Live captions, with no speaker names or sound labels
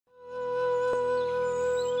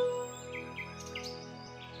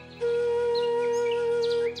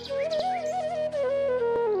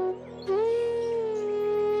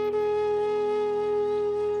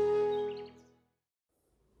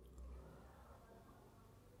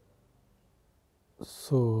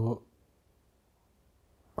So,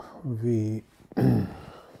 we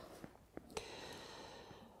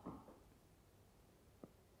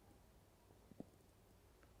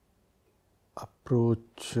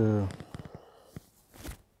approach the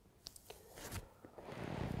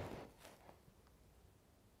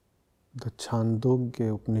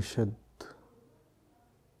Chandogya Upanishad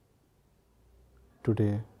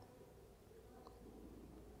today.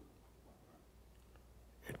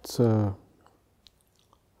 It's a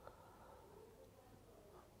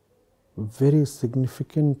very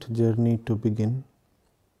significant journey to begin.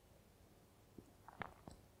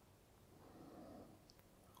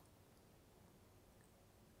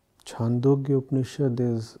 Chandogya Upanishad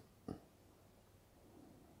is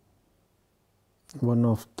one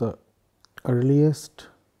of the earliest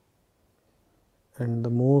and the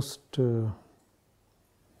most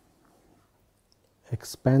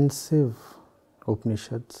expansive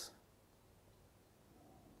Upanishads.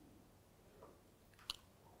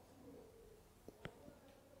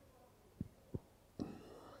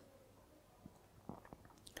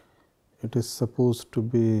 It is supposed to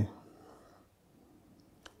be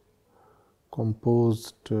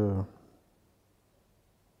composed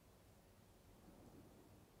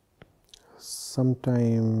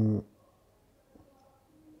sometime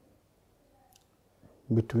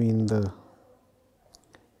between the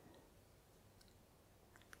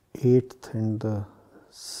 8th and the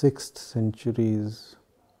 6th centuries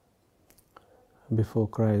before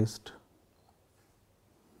Christ.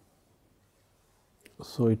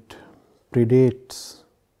 So it predates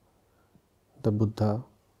the Buddha,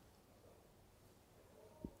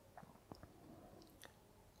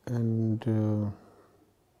 and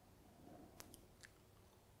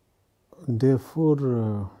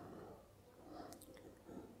therefore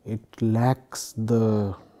it lacks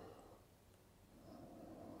the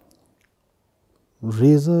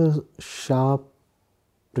razor sharp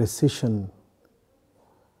precision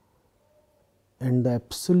and the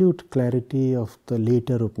absolute clarity of the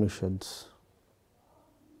later Upanishads.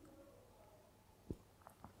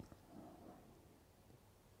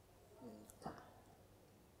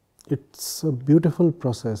 It's a beautiful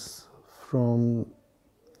process from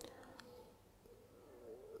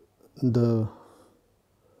the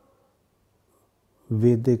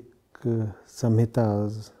Vedic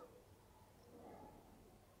Samhitas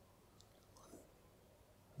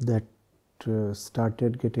that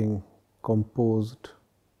started getting composed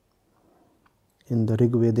in the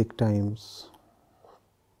Rig Vedic times.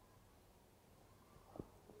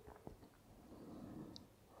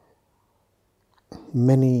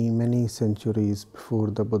 Many centuries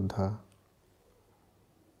before the Buddha.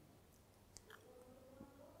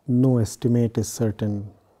 No estimate is certain.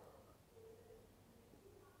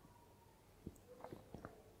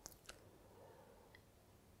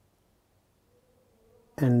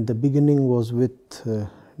 And the beginning was with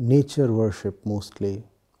nature worship mostly,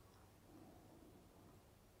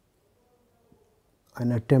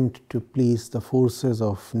 an attempt to please the forces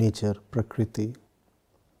of nature, Prakriti.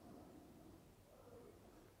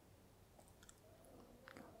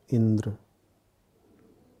 Indra,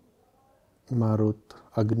 Marut,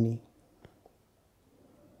 Agni.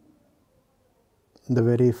 The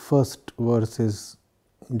very first verse is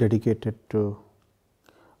dedicated to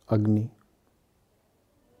Agni.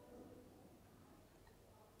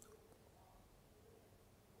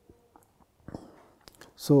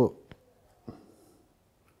 So,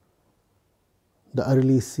 the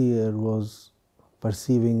early seer was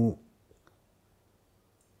perceiving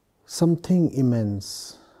something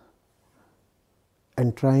immense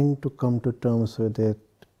and trying to come to terms with it,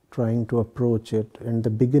 trying to approach it, and the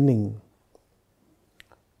beginning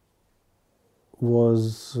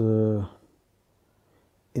was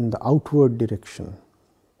in the outward direction.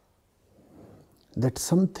 That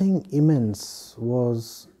something immense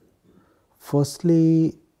was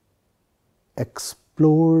firstly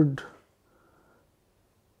explored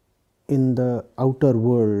in the outer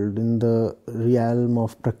world, in the realm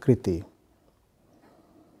of Prakriti.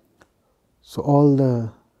 So all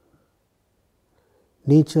the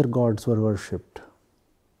nature gods were worshipped.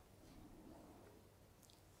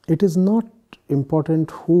 It is not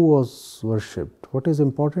important who was worshipped. What is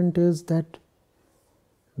important is that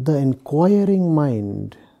the inquiring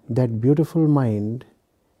mind, that beautiful mind,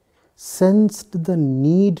 sensed the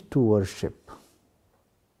need to worship,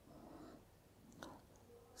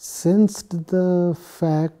 sensed the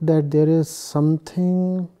fact that there is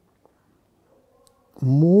something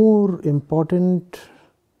more important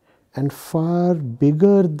and far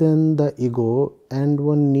bigger than the ego, and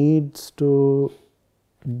one needs to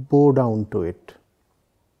bow down to it.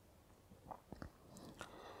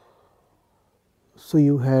 So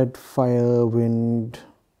you had fire, wind,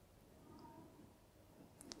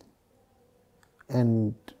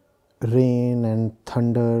 and rain and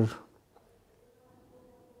thunder,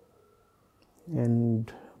 and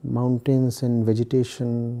mountains and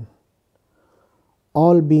vegetation,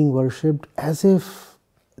 all being worshipped as if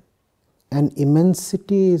an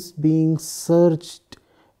immensity is being searched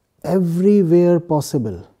everywhere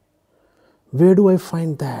possible. Where do I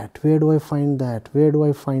find that? Where do I find that? Where do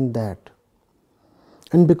I find that?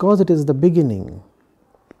 And because it is the beginning,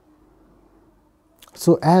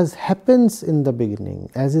 so as happens in the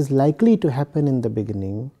beginning, as is likely to happen in the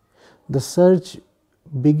beginning, the search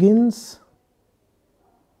begins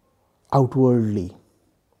outwardly.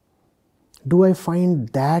 Do I find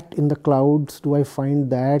that in the clouds? Do I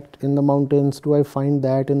find that in the mountains? Do I find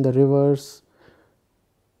that in the rivers?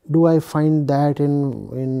 Do I find that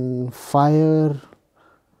in fire?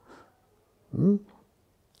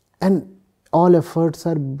 And all efforts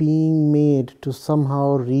are being made to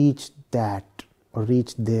somehow reach that or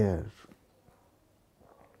reach there.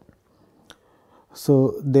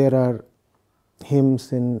 So there are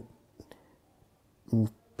hymns in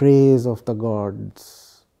praise of the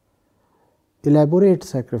gods, elaborate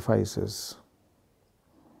sacrifices.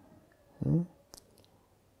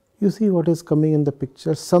 You see what is coming in the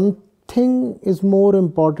picture. Something is more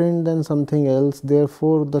important than something else,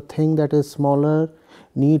 therefore the thing that is smaller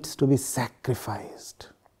needs to be sacrificed.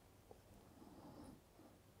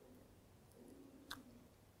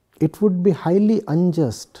 It would be highly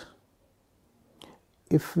unjust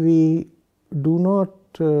if we do not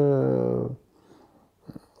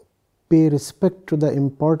pay respect to the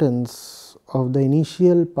importance of the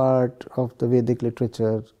initial part of the Vedic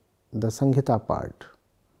literature, the Samhita part.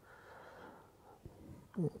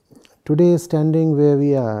 Today, standing where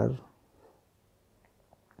we are,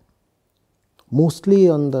 mostly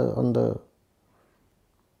on the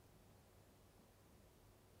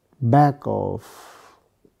back of,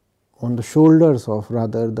 on the shoulders of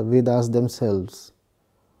rather the Vedas themselves,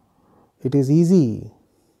 it is easy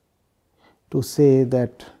to say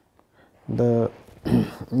that the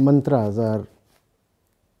mantras are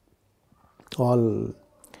all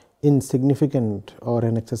insignificant or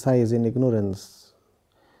an exercise in ignorance.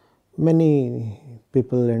 Many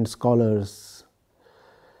people and scholars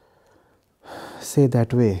say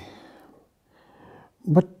that way.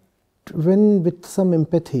 But when with some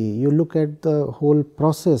empathy you look at the whole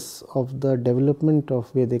process of the development of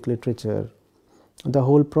Vedic literature, the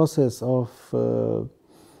whole process of the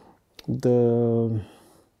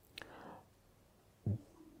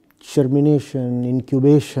germination,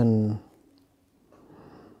 incubation,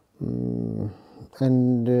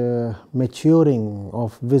 and maturing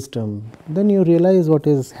of wisdom, then you realize what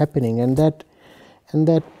is happening, and that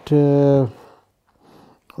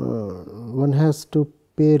one has to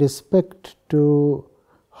pay respect to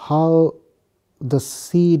how the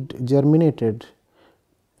seed germinated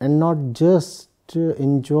and not just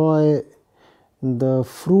enjoy the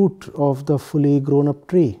fruit of the fully grown up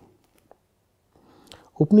tree.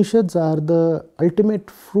 Upanishads are the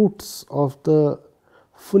ultimate fruits of the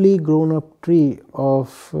fully grown up tree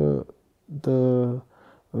of the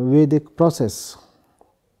Vedic process.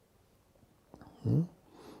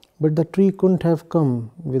 But the tree couldn't have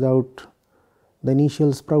come without the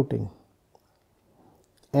initial sprouting.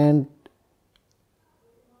 And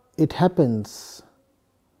it happens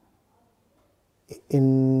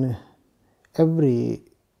in every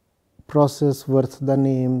process worth the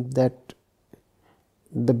name that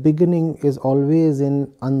the beginning is always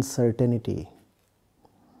in uncertainty.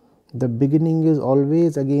 The beginning is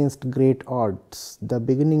always against great odds. The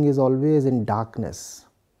beginning is always in darkness.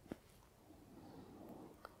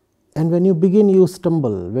 And when you begin, you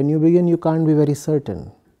stumble. When you begin, you can't be very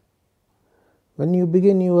certain. When you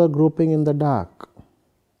begin, you are groping in the dark.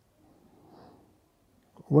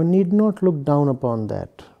 One need not look down upon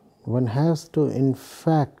that. One has to, in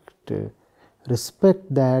fact,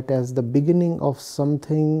 respect that as the beginning of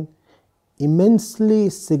something immensely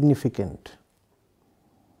significant.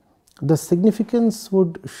 The significance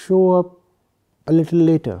would show up a little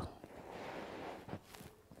later.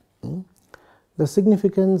 The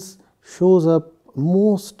significance shows up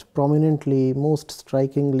most prominently, most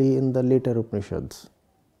strikingly in the later Upanishads.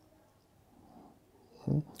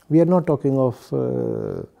 We are not talking of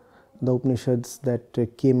the Upanishads that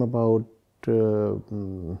came about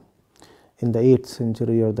in the 8th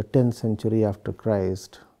century or the 10th century after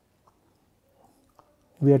Christ.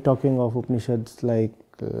 We are talking of Upanishads like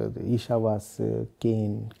the Ishavasya,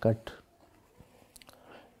 Kena, Kat,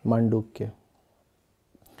 Mandukya.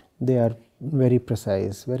 They are very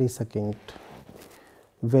precise, very succinct,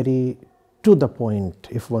 very to the point,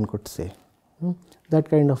 if one could say. That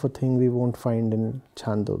kind of a thing we won't find in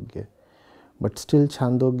Chandogya. But still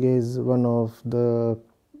Chandogya is one of the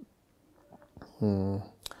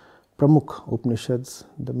Pramukh Upanishads,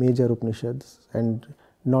 the major Upanishads, and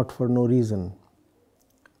not for no reason.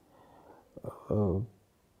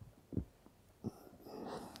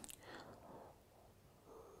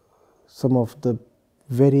 Some of the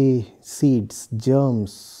very seeds,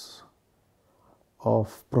 germs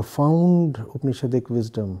of profound Upanishadic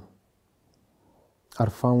wisdom are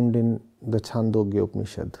found in the Chandogya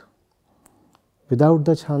Upanishad. Without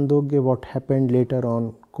the Chandogya, what happened later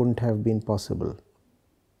on couldn't have been possible.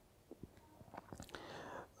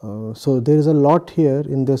 So there is a lot here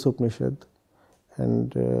in this Upanishad,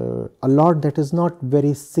 and a lot that is not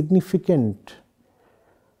very significant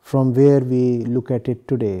from where we look at it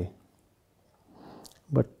today.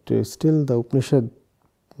 But still the Upanishad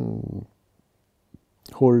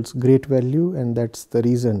holds great value, and that's the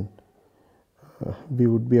reason we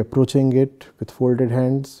would be approaching it with folded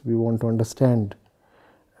hands. We want to understand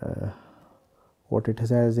what it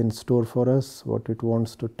has in store for us, what it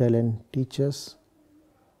wants to tell and teach us.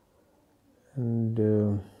 And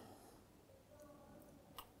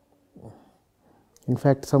in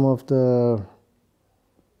fact, some of the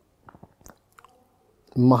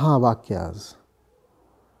Mahavakyas,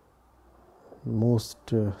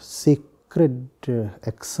 most sacred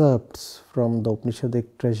excerpts from the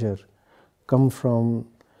Upanishadic treasure, come from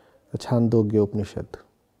the Chandogya Upanishad.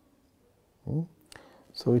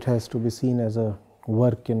 So it has to be seen as a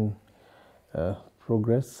work in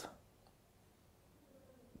progress.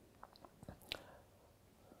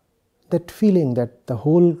 That feeling that the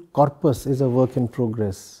whole corpus is a work in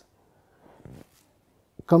progress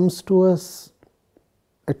comes to us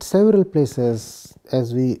at several places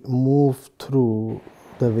as we move through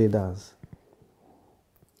the Vedas.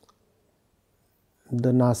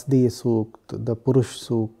 The Nasdiya Sukta, the Purush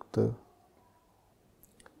Sukta.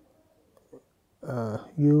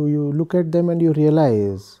 You look at them and you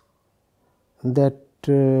realize that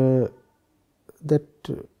the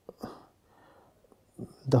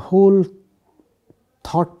whole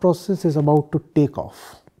thought process is about to take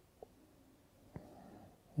off.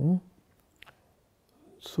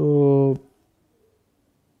 So,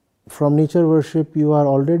 from nature worship, you are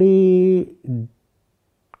already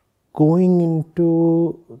going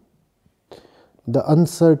into the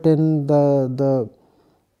uncertain, the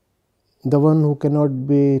one who cannot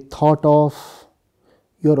be thought of.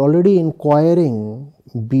 You are already inquiring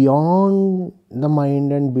beyond the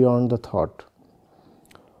mind and beyond the thought.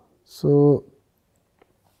 So,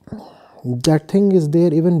 that thing is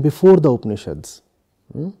there even before the Upanishads.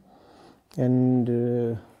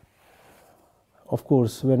 And of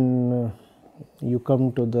course, when you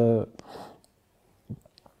come to the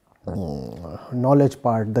knowledge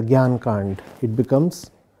part, the Gyan Kand, it becomes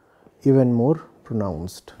even more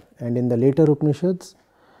pronounced. And in the later Upanishads,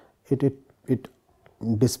 it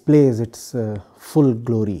displays its full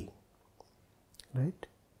glory, right?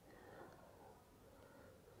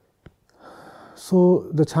 So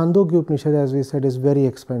the Chandogya Upanishad, as we said, is very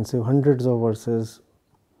expensive, hundreds of verses,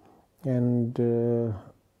 and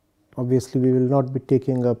obviously we will not be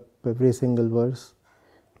taking up every single verse.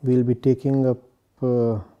 We will be taking up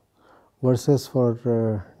verses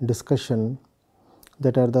for discussion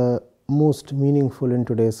that are the most meaningful in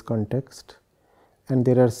today's context, and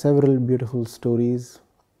there are several beautiful stories,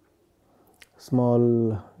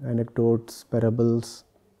 small anecdotes, parables.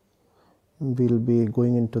 We will be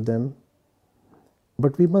going into them.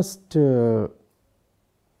 But we must go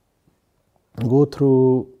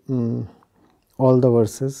through all the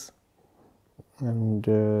verses, and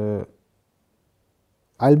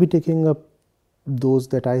I'll be taking up those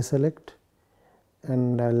that I select,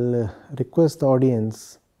 and I'll request the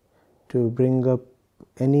audience to bring up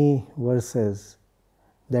any verses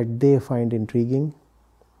that they find intriguing,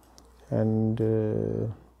 and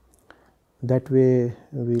that way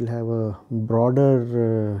we'll have a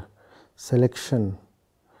broader selection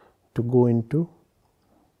to go into,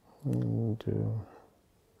 and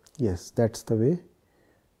yes, that's the way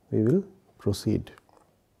we will proceed.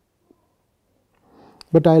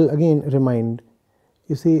 But I'll again remind,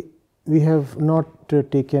 you see, we have not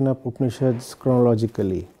taken up Upanishads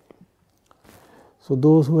chronologically. So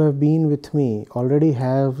those who have been with me already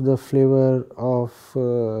have the flavor of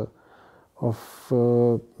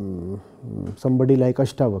somebody like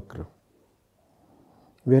Ashtavakra,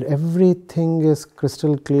 where everything is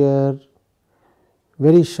crystal clear,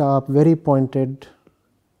 very sharp, very pointed,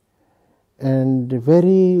 and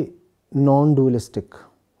very non-dualistic.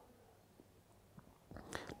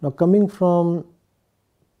 Now, coming from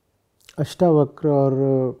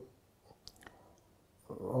Ashtavakra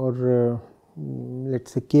or let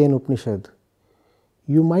us say Kena Upanishad,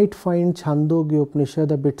 you might find Chandogya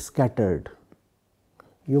Upanishad a bit scattered.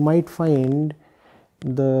 You might find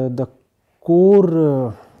the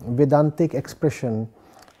core Vedantic expression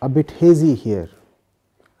a bit hazy here.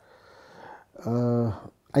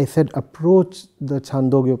 I said approach the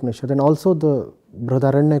Chandogya Upanishad and also the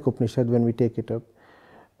Brihadaranyaka Upanishad when we take it up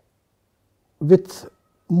with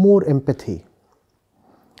more empathy.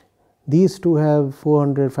 These two have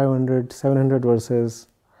 400, 500, 700 verses,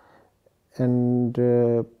 and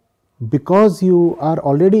because you are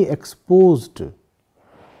already exposed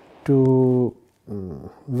to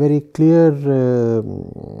very clear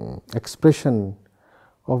expression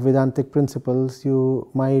of Vedantic principles, you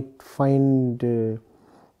might find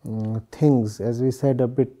things, as we said, a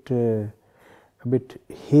bit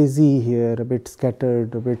hazy here, a bit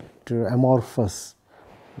scattered, a bit amorphous.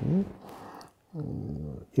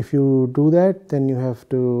 If you do that, then you have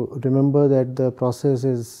to remember that the process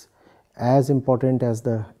is as important as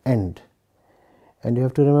the end, and you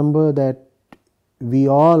have to remember that we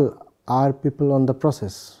all are people on the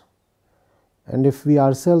process, and if we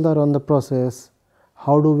ourselves are on the process,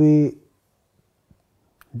 how do we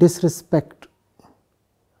disrespect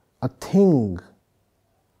a thing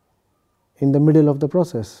in the middle of the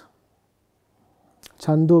process?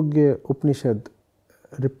 Chandogya Upanishad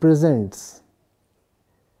represents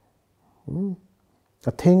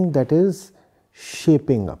a thing that is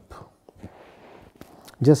shaping up,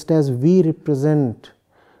 just as we represent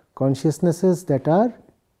consciousnesses that are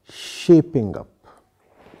shaping up.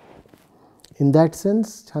 In that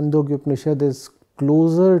sense, Chandogya Upanishad is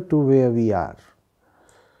closer to where we are,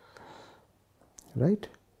 right?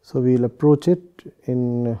 So, we will approach it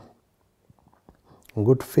in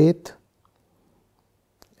good faith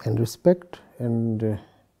and respect, and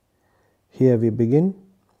here we begin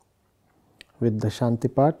with the Shanti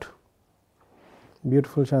Path,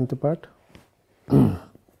 beautiful Shanti Path.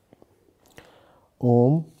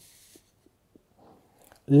 Om.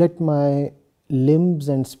 Let my limbs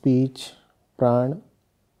and speech, prana,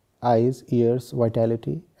 eyes, ears,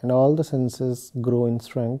 vitality, and all the senses grow in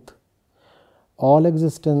strength. All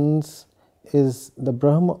existence is the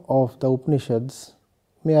Brahma of the Upanishads.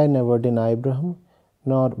 May I never deny Brahma,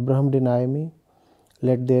 nor Brahma deny me.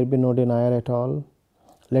 Let there be no denial at all.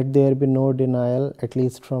 Let there be no denial, at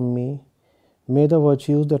least from me. May the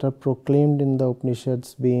virtues that are proclaimed in the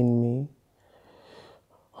Upanishads be in me.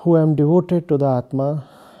 Who am devoted to the Atma,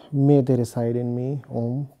 may they reside in me.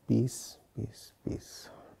 Om. Peace, peace, peace.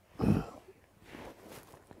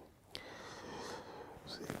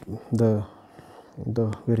 The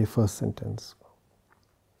very first sentence.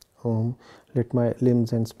 Om. Let my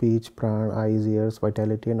limbs and speech, prana, eyes, ears,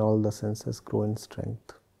 vitality, and all the senses grow in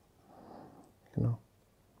strength.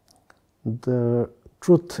 The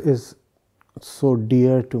truth is so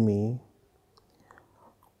dear to me.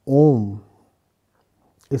 Om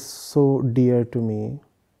is so dear to me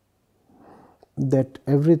that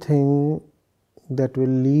everything that will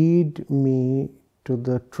lead me to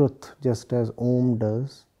the truth, just as Om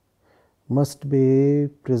does, must be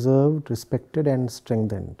preserved, respected, and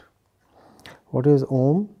strengthened. What is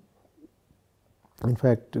Om? In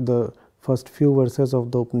fact, the first few verses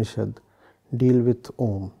of the Upanishad deal with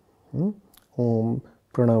Om. Om,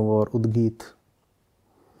 Pranav or Udgit.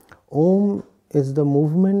 Om is the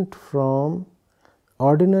movement from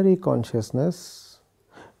ordinary consciousness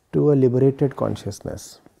to a liberated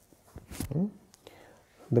consciousness.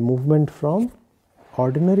 The movement from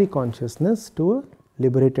ordinary consciousness to a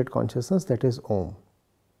liberated consciousness, that is Om.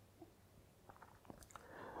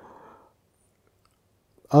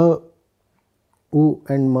 A, U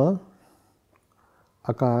and Ma,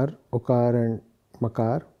 Akar, Ukar and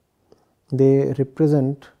Makar, they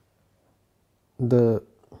represent the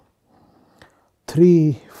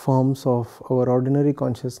three forms of our ordinary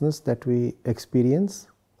consciousness that we experience,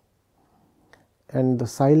 and the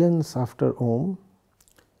silence after Om,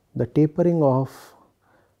 the tapering off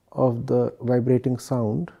of the vibrating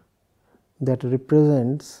sound, that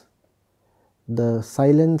represents the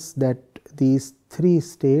silence that these three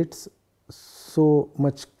states so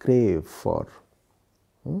much crave for.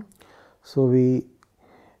 So, we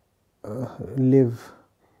live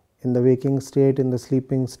in the waking state, in the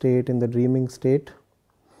sleeping state, in the dreaming state,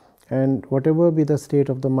 and whatever be the state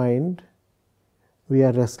of the mind, we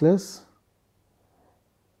are restless,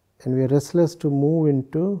 and we are restless to move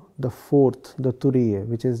into the fourth, the Turiya,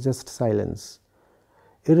 which is just silence.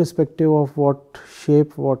 Irrespective of what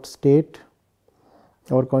shape, what state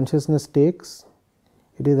our consciousness takes,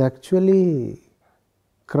 it is actually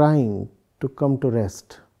crying to come to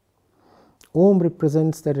rest. Om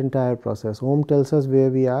represents that entire process. Om tells us where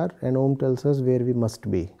we are and Om tells us where we must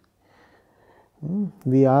be.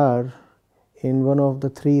 We are in one of the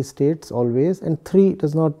three states always, and 3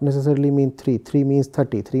 does not necessarily mean 3. 3 means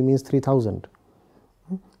 30, 3 means 3000.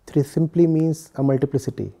 3 simply means a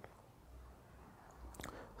multiplicity.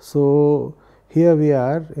 So here we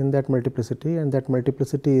are in that multiplicity, and that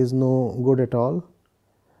multiplicity is no good at all,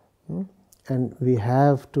 and we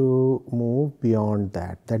have to move beyond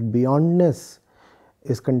that. That beyondness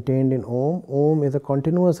is contained in Om. Om is a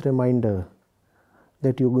continuous reminder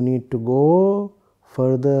that you need to go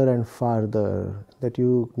further and farther, that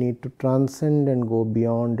you need to transcend and go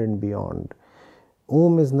beyond and beyond.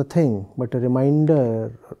 Om is nothing but a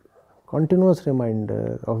reminder, continuous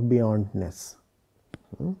reminder of beyondness.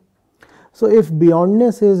 So if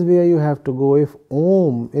beyondness is where you have to go, if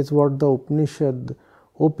Om is what the Upanishad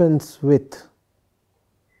opens with,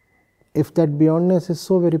 if that beyondness is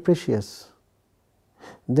so very precious,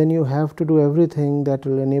 then you have to do everything that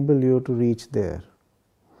will enable you to reach there.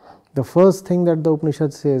 The first thing that the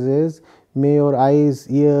Upanishad says is, may your eyes,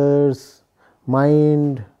 ears,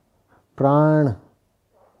 mind, pran,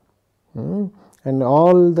 and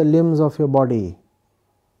all the limbs of your body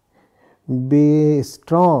be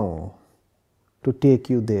strong to take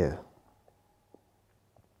you there.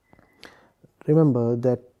 Remember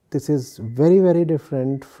that this is very, very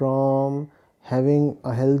different from having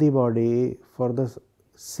a healthy body for the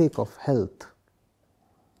sake of health.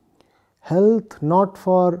 Health not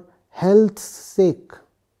for health's sake,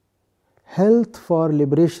 health for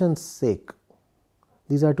liberation's sake.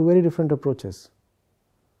 These are two very different approaches.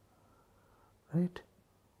 Right?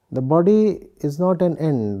 The body is not an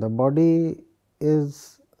end. The body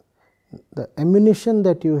is the ammunition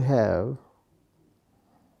that you have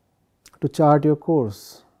to chart your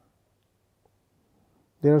course.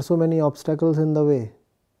 There are so many obstacles in the way.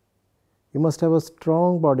 You must have a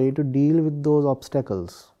strong body to deal with those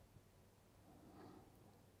obstacles.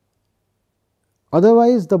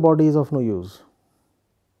 Otherwise, the body is of no use.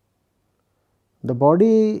 The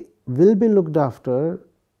body will be looked after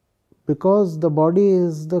because the body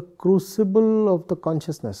is the crucible of the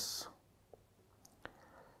consciousness.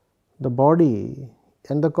 The body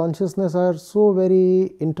and the consciousness are so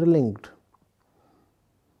very interlinked,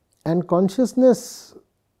 and consciousness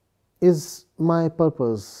is my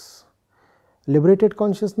purpose. Liberated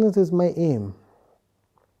consciousness is my aim.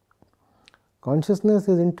 Consciousness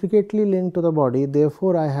is intricately linked to the body,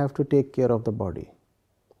 therefore I have to take care of the body.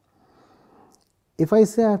 If I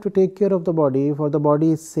say I have to take care of the body for the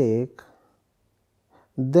body's sake,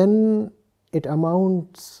 then it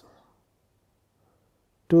amounts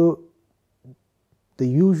to the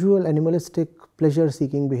usual animalistic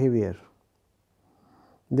pleasure-seeking behavior.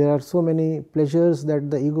 There are so many pleasures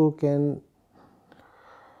that the ego can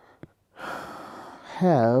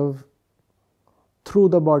have through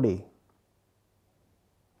the body: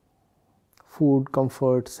 food,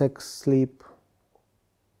 comfort, sex, sleep.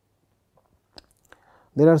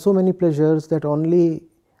 There are so many pleasures that only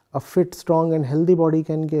a fit, strong and healthy body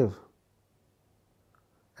can give.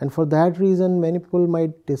 And for that reason, many people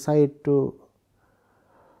might decide to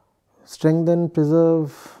strengthen,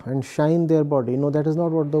 preserve and shine their body. No, that is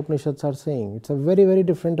not what the Upanishads are saying. It's a very, very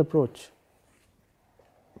different approach.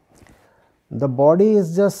 The body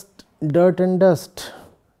is just dirt and dust,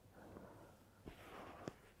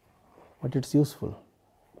 but it's useful.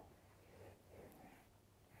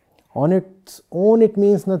 On its own it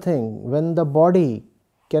means nothing. When the body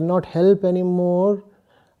cannot help anymore,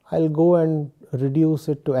 I'll go and reduce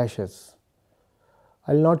it to ashes.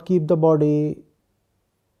 I'll not keep the body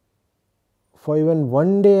for even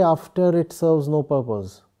one day after it serves no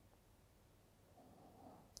purpose.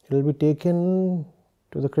 It will be taken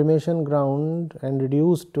to the cremation ground and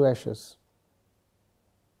reduced to ashes.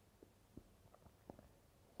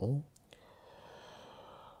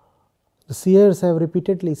 The seers have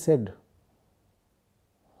repeatedly said,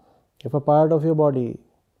 if a part of your body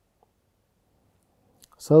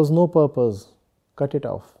serves no purpose, cut it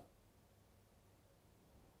off.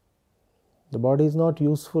 The body is not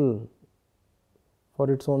useful for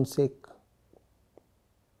its own sake.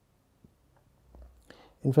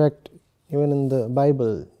 In fact, even in the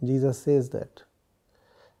Bible, Jesus says that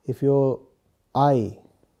if your eye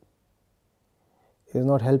is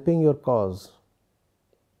not helping your cause,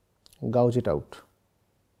 gouge it out.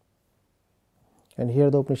 And here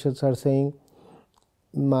the Upanishads are saying,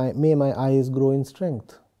 may my eyes grow in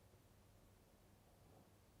strength.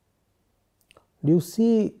 Do you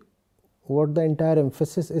see what the entire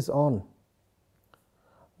emphasis is on?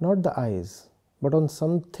 Not the eyes, but on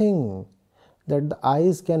something that the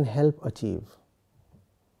eyes can help achieve.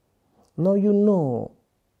 Now you know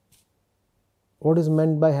what is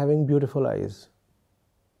meant by having beautiful eyes.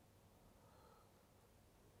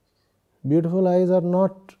 Beautiful eyes are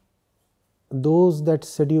not those that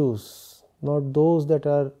seduce, not those that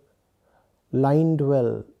are lined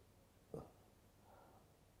well,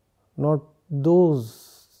 not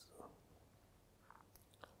those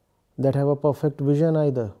that have a perfect vision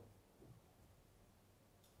either.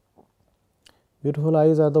 Beautiful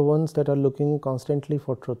eyes are the ones that are looking constantly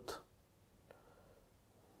for truth.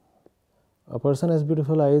 A person has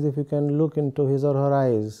beautiful eyes if you can look into his or her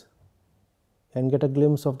eyes and get a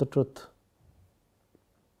glimpse of the truth.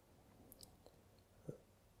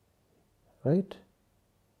 Right?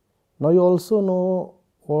 Now you also know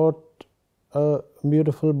what a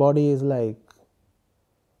beautiful body is like.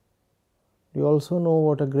 You also know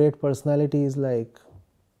what a great personality is like.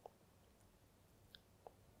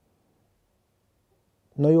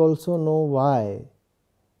 Now you also know why,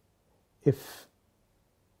 if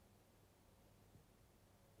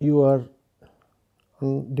you are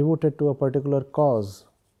devoted to a particular cause,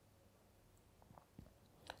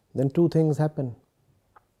 then two things happen.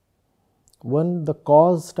 One, the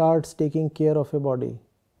cause starts taking care of your body.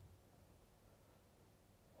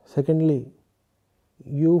 Secondly,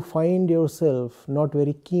 you find yourself not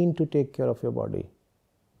very keen to take care of your body.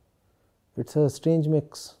 It's a strange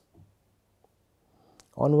mix.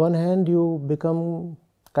 On one hand, you become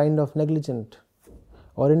kind of negligent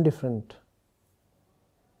or indifferent.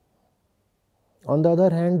 On the other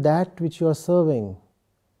hand, that which you are serving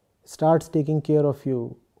starts taking care of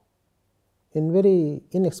you in very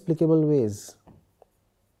inexplicable ways.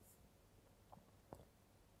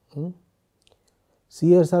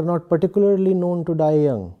 Seers are not particularly known to die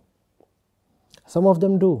young. Some of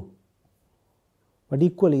them do, but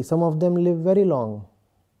equally some of them live very long.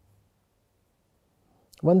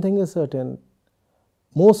 One thing is certain,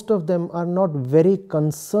 most of them are not very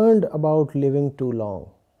concerned about living too long.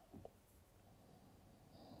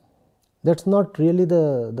 That's not really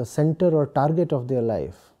the center or target of their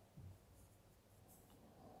life.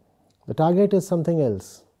 The target is something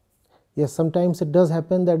else. Yes, sometimes it does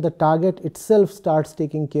happen that the target itself starts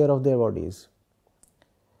taking care of their bodies.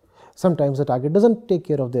 Sometimes the target doesn't take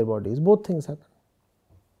care of their bodies. Both things happen.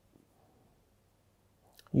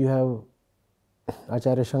 You have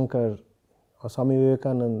Acharya Shankar or Swami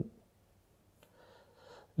Vivekananda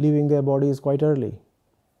leaving their bodies quite early.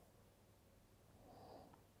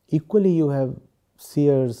 Equally, you have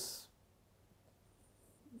seers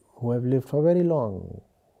who have lived for very long.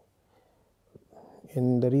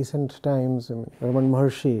 In the recent times, Raman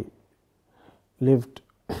Maharshi lived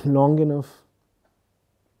long enough.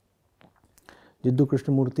 Jiddu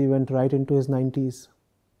Krishnamurti went right into his 90s.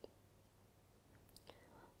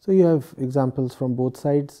 So you have examples from both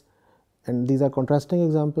sides, and these are contrasting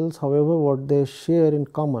examples. However, what they share in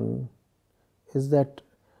common is that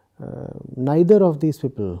neither of these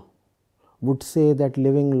people would say that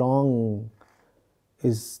living long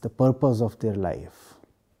is the purpose of their life.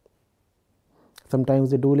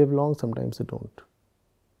 Sometimes they do live long, sometimes they don't.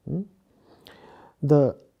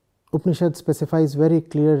 The Upanishad specifies very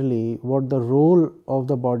clearly what the role of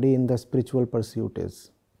the body in the spiritual pursuit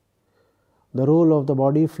is. The role of the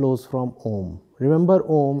body flows from Om. Remember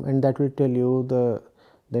Om, and that will tell you the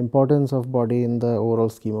importance of body in the overall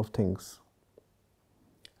scheme of things.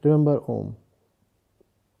 Remember Om.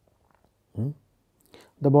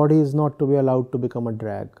 The body is not to be allowed to become a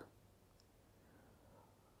drag.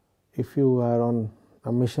 If you are on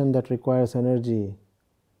a mission that requires energy,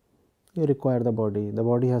 you require the body. The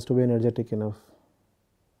body has to be energetic enough.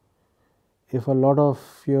 If a lot of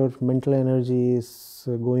your mental energy is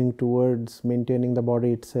going towards maintaining the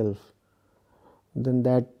body itself, then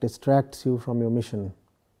that distracts you from your mission.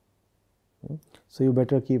 So you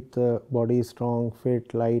better keep the body strong,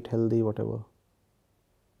 fit, light, healthy, whatever.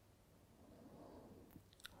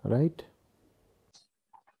 Right?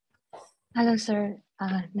 Hello, sir.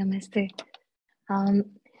 Namaste.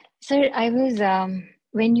 Sir, I was,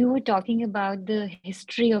 when you were talking about the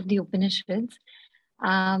history of the Upanishads,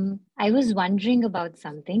 I was wondering about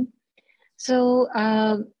something. So,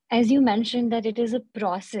 as you mentioned that it is a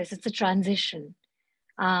process, it's a transition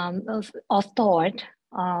of thought,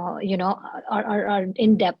 or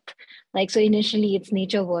in depth. Like, so initially it's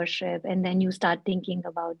nature worship, and then you start thinking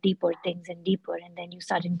about deeper things and deeper, and then you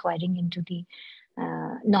start inquiring into the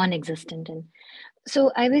non-existent. And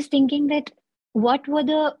so I was thinking that what were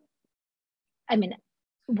the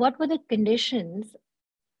conditions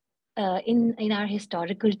in our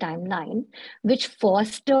historical timeline which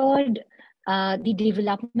fostered the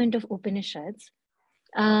development of Upanishads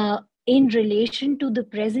in relation to the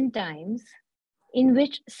present times in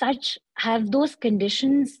which such have those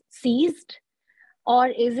conditions ceased? Or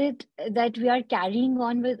is it that we are carrying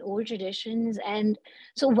on with old traditions? And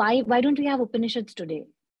so why don't we have Upanishads today?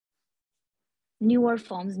 Newer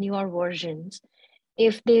forms, newer versions,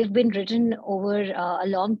 if they've been written over a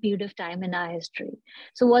long period of time in our history.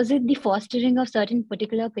 So was it the fostering of certain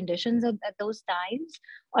particular conditions at those times?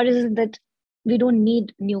 Or is it that we don't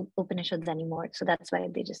need new Upanishads anymore, so that's why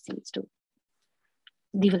they just cease to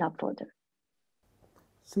develop further?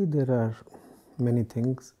 See, there are many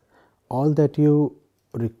things. All that you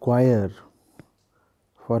require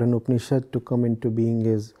for an Upanishad to come into being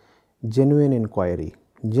is genuine inquiry.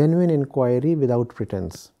 Genuine inquiry without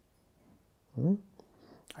pretense.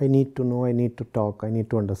 I need to know, I need to talk, I need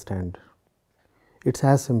to understand. It's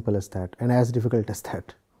as simple as that and as difficult as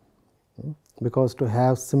that. Because to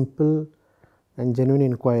have simple and genuine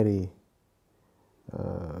inquiry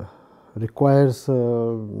requires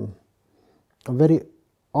a very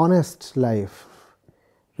honest life,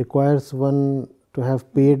 requires one to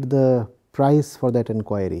have paid the price for that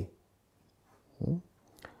inquiry.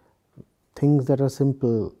 Things that are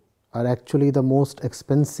simple are actually the most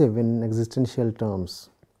expensive in existential terms.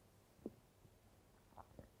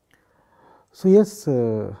 So yes,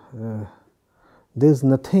 there is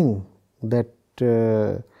nothing that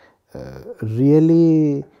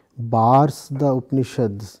really bars the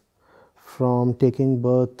Upanishads from taking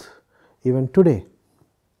birth even today.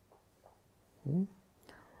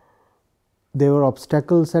 There were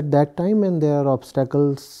obstacles at that time and there are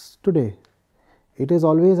obstacles today. It is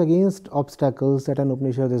always against obstacles that an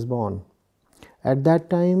Upanishad is born. At that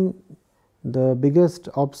time, the biggest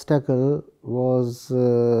obstacle was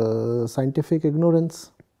scientific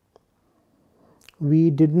ignorance. We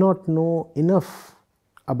did not know enough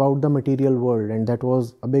about the material world, and that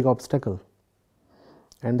was a big obstacle.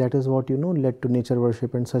 And that is what led to nature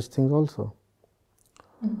worship and such things also.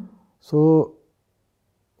 So,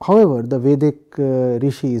 however, the Vedic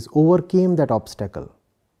rishis overcame that obstacle.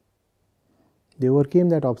 They overcame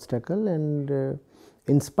that obstacle, and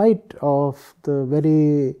in spite of the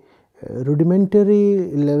very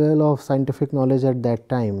rudimentary level of scientific knowledge at that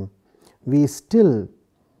time, we still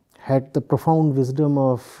had the profound wisdom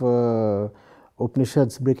of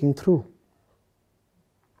Upanishads breaking through.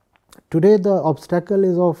 Today the obstacle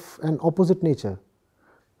is of an opposite nature.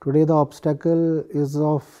 Today the obstacle is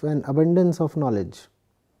of an abundance of knowledge.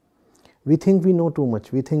 We think we know too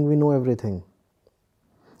much, we think we know everything,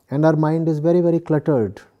 and our mind is very, very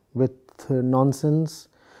cluttered with nonsense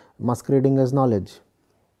masquerading as knowledge.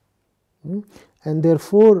 And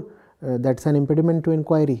therefore, that is an impediment to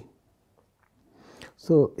inquiry.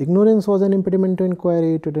 So, ignorance was an impediment to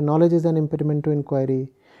inquiry, today knowledge is an impediment to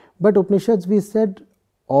inquiry. But Upanishads, we said,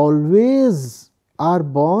 always are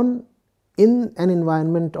born in an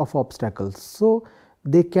environment of obstacles. So,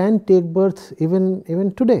 they can take birth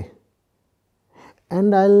even today.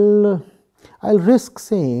 And I'll risk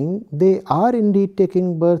saying they are indeed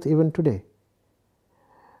taking birth even today.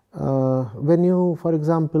 When you, for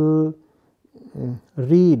example,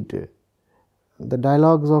 read the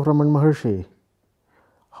dialogues of Raman Maharshi,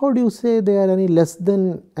 how do you say they are any less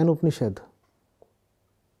than an Upanishad?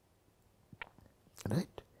 Right?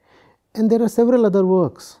 And there are several other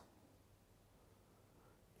works.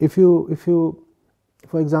 If you,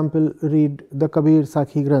 for example, read the Kabir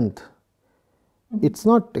Sakhi Granth, it's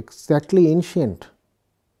not exactly ancient,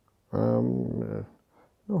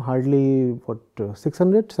 hardly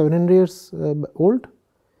 600, 700 years old,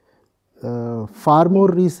 far more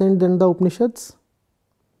recent than the Upanishads,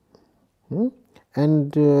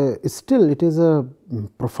 and still it is a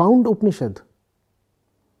profound Upanishad.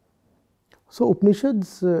 So,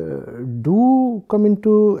 Upanishads do come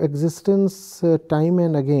into existence time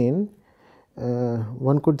and again,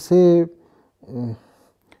 one could say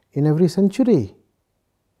in every century.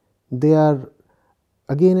 They are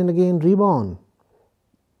again and again reborn.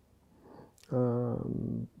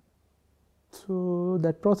 So,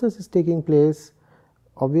 that process is taking place.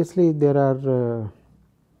 Obviously, there are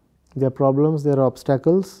problems, there are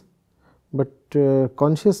obstacles, but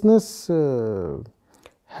consciousness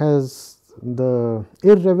has the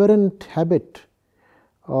irreverent habit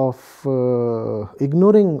of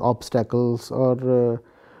ignoring obstacles or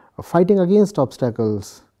fighting against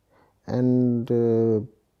obstacles, and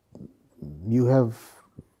you have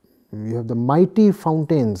the mighty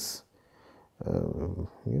fountains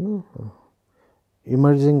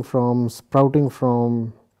emerging from, sprouting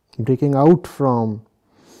from, breaking out from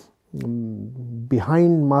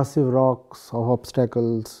behind massive rocks of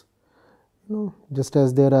obstacles, just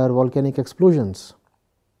as there are volcanic explosions.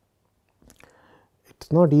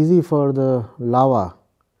 It's not easy for the lava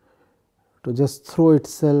to just throw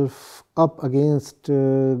itself up against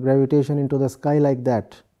gravitation into the sky like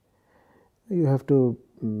that. You have to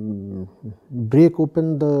break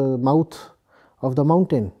open the mouth of the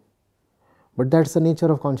mountain, but that's the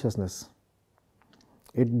nature of consciousness.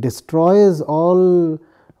 It destroys all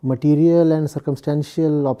material and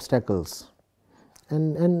circumstantial obstacles,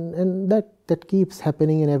 and that keeps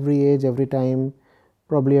happening in every age, every time,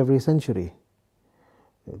 probably every century.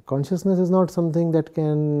 Consciousness is not something that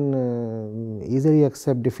can easily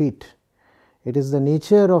accept defeat. It is the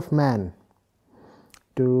nature of man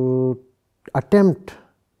to attempt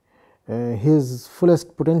his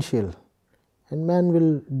fullest potential, and man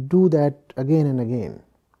will do that again and again.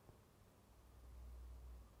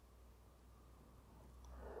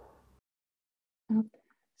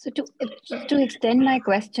 So to extend my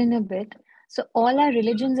question a bit, so all our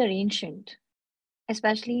religions are ancient,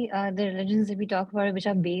 especially the religions that we talk about, which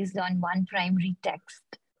are based on one primary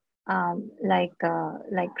text, like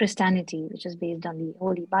Christianity, which is based on the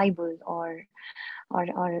Holy Bible, or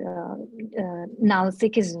now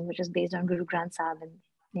Sikhism, which is based on Guru Granth Sahib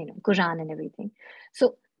and Quran and everything.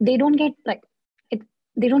 So they don't get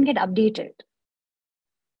they don't get updated.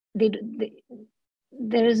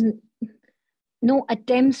 There is no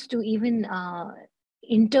attempts to even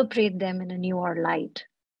interpret them in a newer light.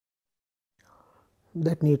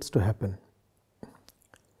 That needs to happen.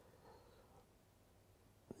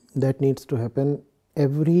 That needs to happen.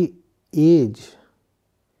 Every age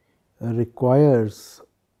requires,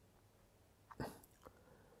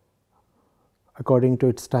 according to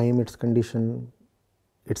its time, its condition,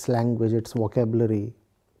 its language, its vocabulary,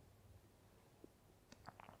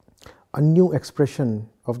 a new expression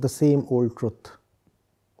of the same old truth.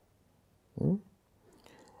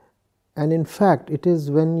 And in fact, it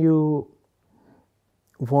is when you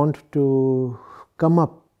want to come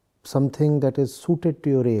up something that is suited to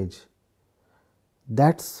your age,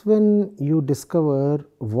 that's when you discover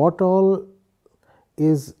what all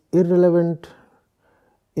is irrelevant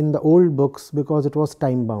in the old books because it was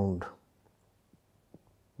time bound.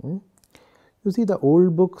 You see, the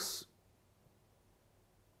old books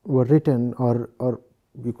were written, or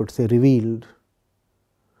we could say revealed,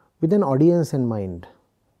 with an audience in mind.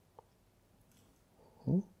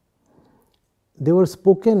 They were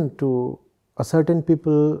spoken to a certain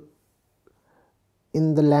people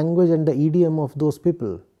in the language and the idiom of those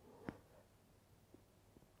people.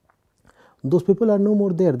 Those people are no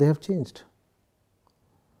more there, they have changed.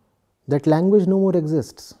 That language no more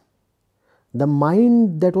exists. The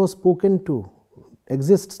mind that was spoken to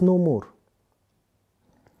exists no more.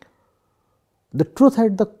 The truth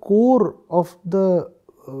at the core of the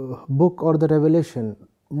book or the revelation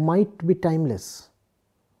might be timeless,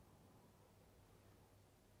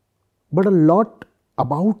 but a lot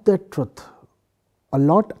about that truth, a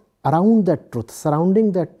lot around that truth,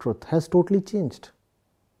 surrounding that truth has totally changed.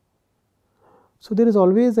 So there is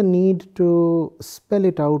always a need to spell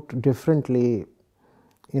it out differently,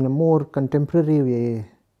 in a more contemporary way,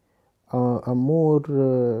 a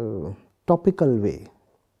more topical way.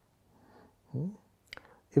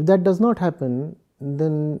 If that does not happen,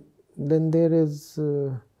 then there is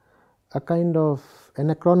a kind of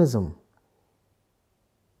anachronism.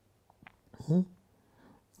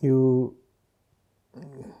 You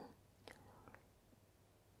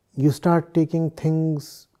start taking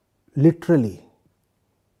things literally.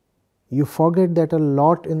 You forget that a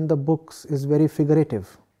lot in the books is very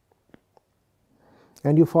figurative,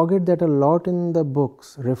 and you forget that a lot in the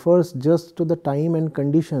books refers just to the time and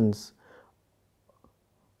conditions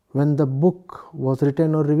when the book was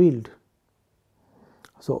written or revealed.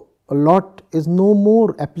 So a lot is no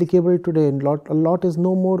more applicable today, and a lot is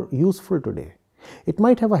no more useful today. It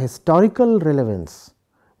might have a historical relevance,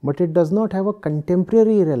 but it does not have a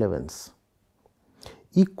contemporary relevance.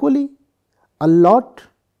 Equally, a lot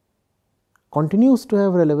continues to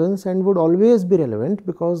have relevance and would always be relevant,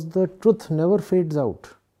 because the truth never fades out,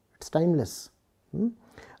 it is timeless.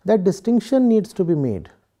 That distinction needs to be made.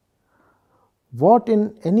 What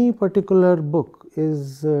in any particular book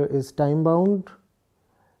is time bound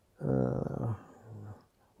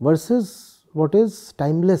versus what is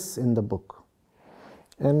timeless in the book.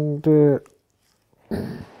 And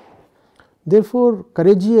therefore,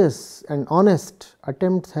 courageous and honest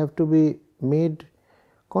attempts have to be made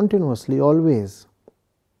continuously, always,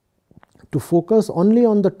 to focus only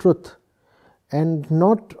on the truth and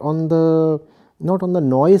not on the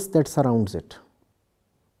noise that surrounds it.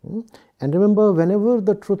 And remember, whenever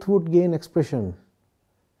the truth would gain expression,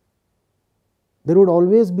 there would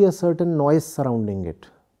always be a certain noise surrounding it.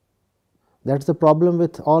 That is the problem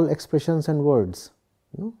with all expressions and words.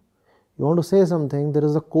 You You want to say something, there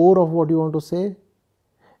is a core of what you want to say,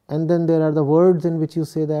 and then there are the words in which you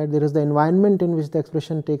say that, there is the environment in which the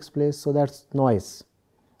expression takes place. So that's noise,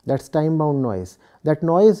 that's time bound noise. That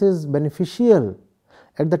noise is beneficial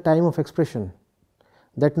at the time of expression.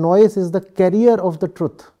 That noise is the carrier of the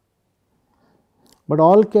truth. But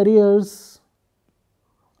all carriers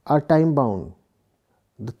are time bound.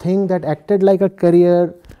 The thing that acted like a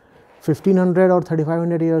carrier 1500 or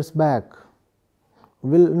 3500 years back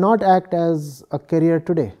will not act as a carrier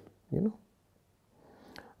today.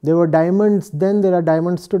 There were diamonds then, there are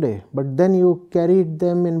diamonds today, but then you carried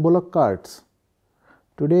them in bullock carts.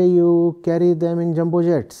 Today you carry them in jumbo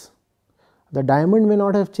jets. The diamond may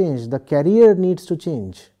not have changed, the carrier needs to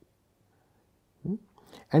change.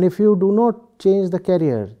 And if you do not change the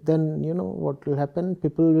carrier, then what will happen?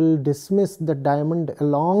 People will dismiss the diamond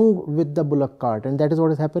along with the bullock cart, and that is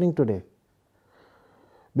what is happening today.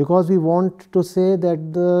 Because we want to say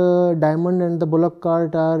that the diamond and the bullock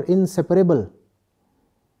cart are inseparable.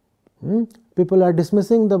 People are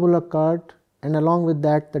dismissing the bullock cart and along with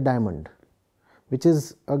that the diamond, which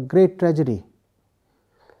is a great tragedy.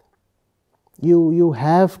 You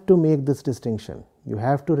have to make this distinction. You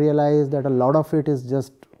have to realize that a lot of it is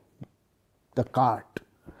just the cart,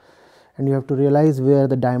 and you have to realize where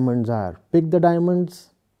the diamonds are. Pick the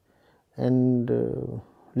diamonds and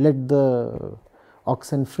let the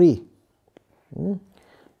oxen free. You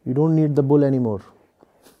don't need the bull anymore.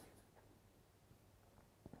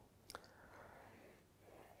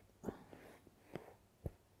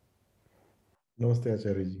 Namaste,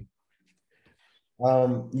 Acharya ji.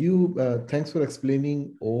 Thanks for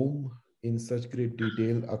explaining Om in such great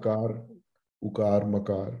detail, Akar, Ukar,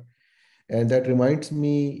 Makar. And that reminds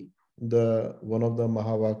me one of the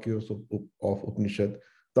Mahavakyas of Upanishad,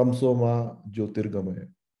 Tamsoma Jyotirgamaya.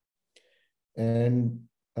 And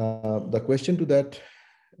the question to that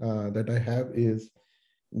I have is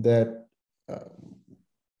that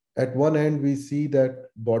at one end we see that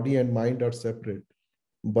body and mind are separate,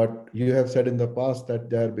 but you have said in the past that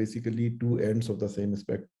they are basically two ends of the same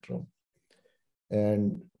spectrum.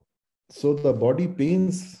 And so the body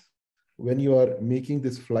pains when you are making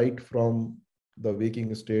this flight from the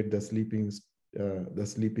waking state, the sleeping,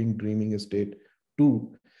 dreaming state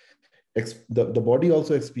to the body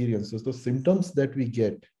also experiences the symptoms that we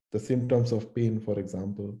get, the symptoms of pain, for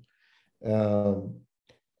example,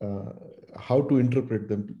 how to interpret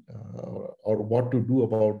them or what to do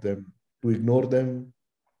about them, to ignore them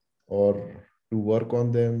or to work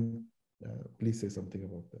on them. Please say something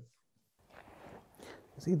about that.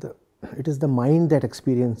 See, it is the mind that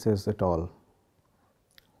experiences it all.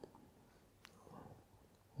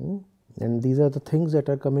 And these are the things that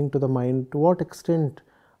are coming to the mind. To what extent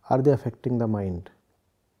are they affecting the mind?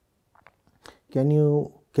 Can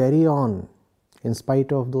you carry on in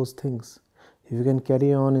spite of those things? If you can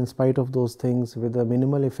carry on in spite of those things with a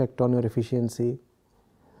minimal effect on your efficiency,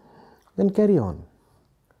 then carry on.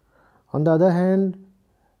 On the other hand,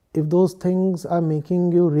 if those things are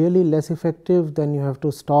making you really less effective, then you have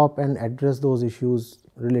to stop and address those issues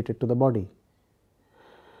related to the body.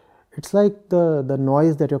 It's like the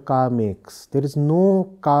noise that your car makes. There is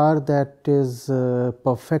no car that is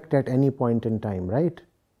perfect at any point in time, right?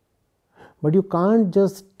 But you can't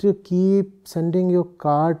just keep sending your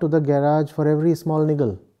car to the garage for every small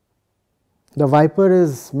niggle. The wiper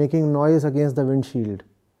is making noise against the windshield,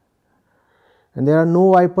 and there are no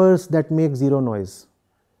wipers that make zero noise.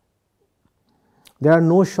 There are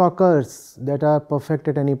no shockers that are perfect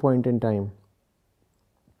at any point in time.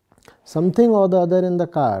 Something or the other in the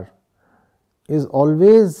car is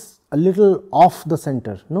always a little off the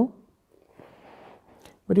center, no?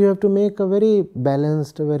 But you have to make a very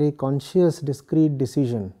balanced, a very conscious, discrete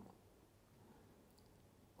decision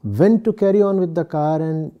when to carry on with the car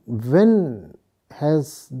and when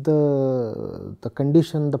has the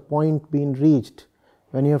condition, the point been reached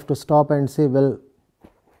when you have to stop and say, well,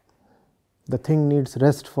 the thing needs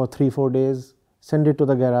rest for 3-4 days, send it to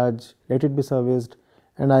the garage, let it be serviced,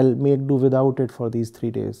 and I'll make do without it for these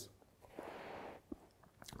 3 days.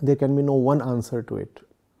 There can be no one answer to it.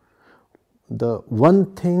 The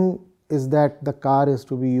one thing is that the car is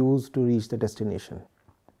to be used to reach the destination.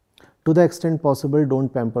 To the extent possible, don't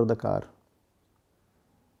pamper the car.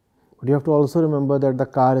 But you have to also remember that the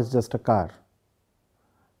car is just a car.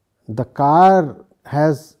 The car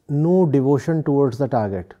has no devotion towards the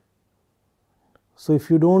target. So if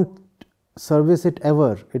you don't service it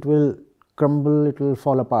ever, it will crumble, it will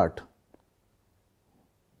fall apart.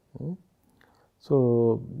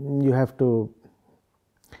 So you have to,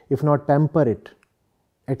 if not pamper it,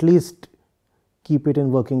 at least keep it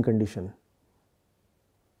in working condition.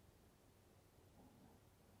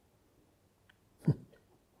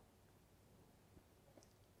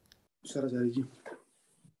 Acharya ji.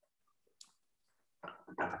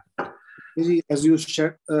 As you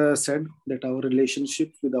said that our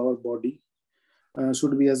relationship with our body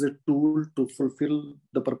should be as a tool to fulfill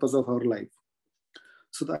the purpose of our life.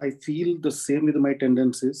 So that I feel the same with my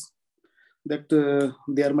tendencies, that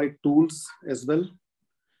they are my tools as well,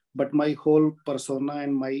 but my whole persona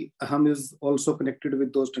and my aham is also connected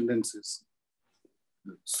with those tendencies.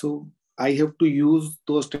 So I have to use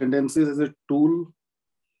those tendencies as a tool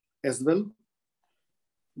as well,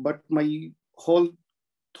 but my whole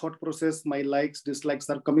thought process, my likes, dislikes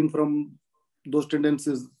are coming from those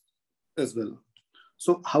tendencies as well.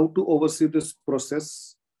 So how to oversee this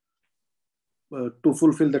process to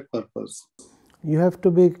fulfill that purpose? You have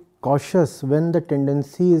to be cautious when the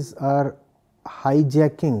tendencies are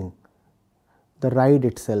hijacking the ride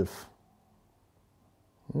itself.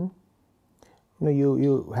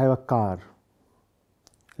 You have a car,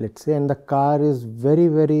 let's say, and the car is very,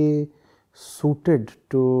 very suited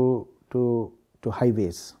to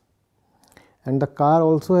highways, and the car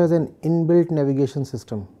also has an inbuilt navigation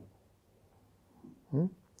system,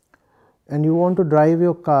 and you want to drive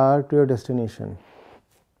your car to your destination.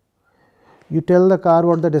 You tell the car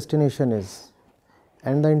what the destination is,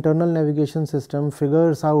 and the internal navigation system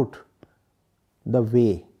figures out the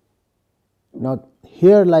way. Now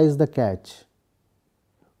here lies the catch.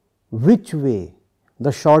 Which way?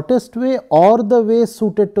 The shortest way or the way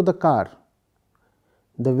suited to the car?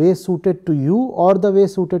 The way suited to you or the way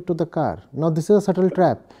suited to the car? Now this is a subtle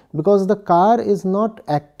trap, because the car is not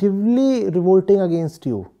actively revolting against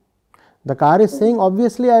you. The car is saying,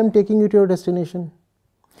 obviously I am taking you to your destination,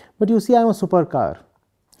 but you see I am a supercar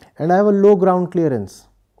and I have a low ground clearance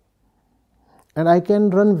and I can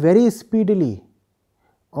run very speedily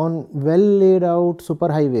on well laid out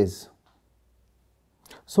superhighways.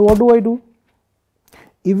 So what do?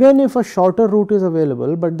 Even if a shorter route is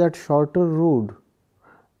available, but that shorter route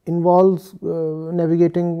involves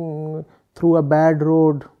navigating through a bad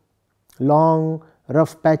road, long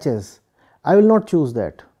rough patches, I will not choose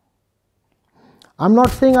that. I am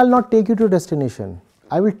not saying I will not take you to your destination.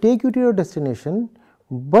 I will take you to your destination,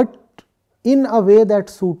 but in a way that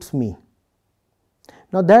suits me.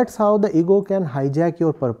 Now that is how the ego can hijack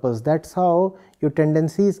your purpose. That is how your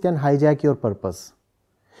tendencies can hijack your purpose.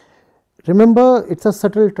 Remember, it is a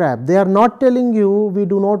subtle trap. They are not telling you, we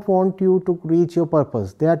do not want you to reach your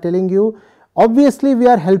purpose. They are telling you, obviously we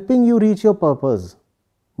are helping you reach your purpose,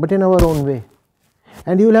 but in our own way.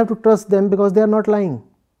 And you will have to trust them, because they are not lying.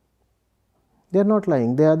 They are not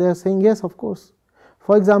lying. They are saying, yes, of course.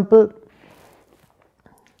 For example,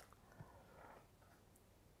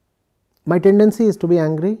 my tendency is to be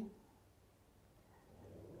angry,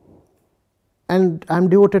 and I am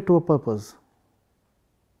devoted to a purpose.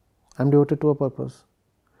 I am devoted to a purpose.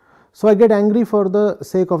 So I get angry for the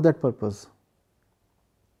sake of that purpose.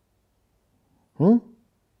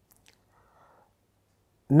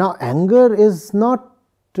 Now anger is not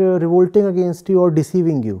revolting against you or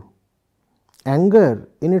deceiving you. Anger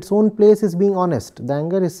in its own place is being honest. The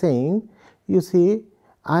anger is saying, you see,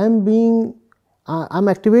 I am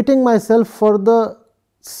activating myself for the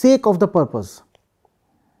sake of the purpose.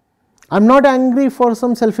 I am not angry for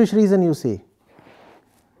some selfish reason, you see.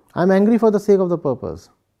 I am angry for the sake of the purpose,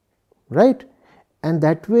 right? And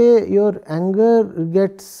that way your anger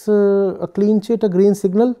gets a clean chit, a green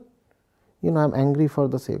signal. I am angry for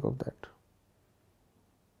the sake of that.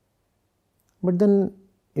 But then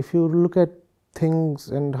if you look at things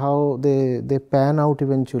and how they pan out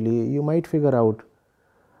eventually, you might figure out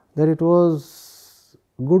that it was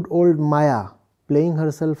good old Maya playing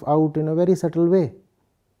herself out in a very subtle way.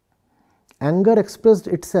 Anger expressed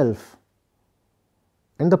itself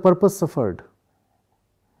and the purpose suffered.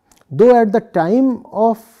 Though at the time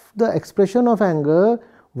of the expression of anger,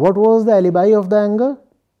 what was the alibi of the anger?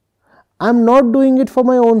 I am not doing it for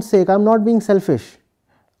my own sake, I am not being selfish.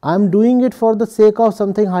 I am doing it for the sake of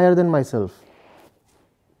something higher than myself.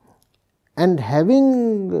 And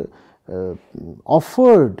having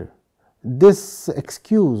offered this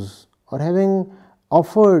excuse or having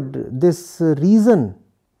offered this reason,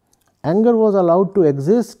 anger was allowed to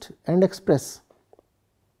exist and express.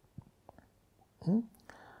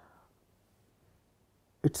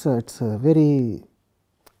 It's a very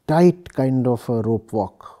tight kind of a rope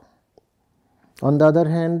walk. On the other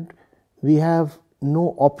hand, we have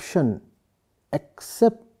no option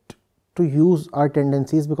except to use our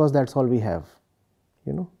tendencies, because that's all we have.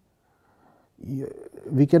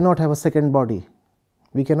 We cannot have a second body,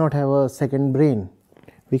 we cannot have a second brain,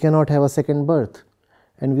 we cannot have a second birth,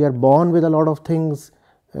 and we are born with a lot of things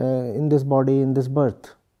in this body, in this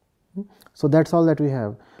birth. So that's all that we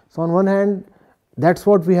have. So on one hand, That's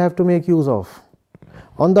what we have to make use of.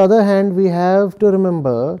 On the other hand, we have to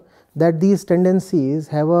remember that these tendencies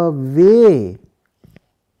have a way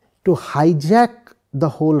to hijack the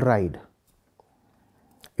whole ride.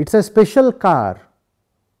 It's a special car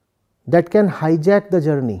that can hijack the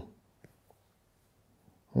journey.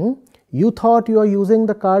 You thought you are using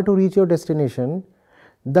the car to reach your destination.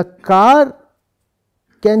 The car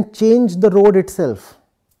can change the road itself,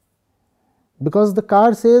 because the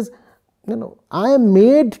car says, I am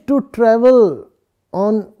made to travel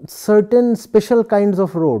on certain special kinds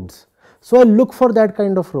of roads, so I look for that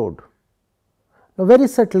kind of road. Now, very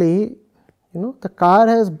subtly, the car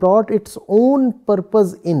has brought its own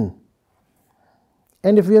purpose in,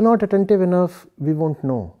 and if we are not attentive enough, we won't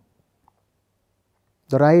know.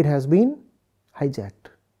 The ride has been hijacked.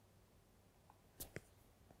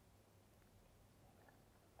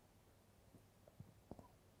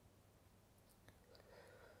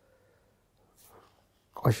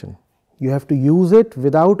 Caution. You have to use it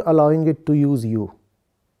without allowing it to use you.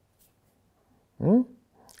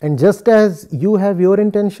 And just as you have your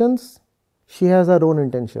intentions, she has her own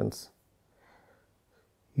intentions.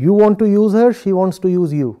 You want to use her, she wants to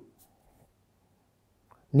use you.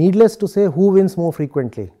 Needless to say, who wins more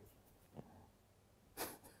frequently?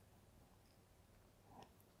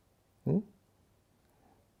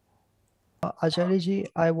 Acharya ji,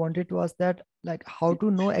 I wanted to ask that, like, how to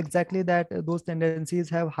know exactly that those tendencies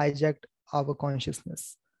have hijacked our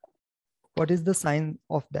consciousness? What is the sign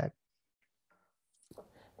of that?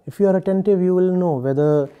 If you are attentive, you will know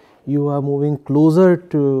whether you are moving closer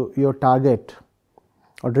to your target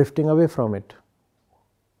or drifting away from it.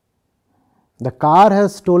 The car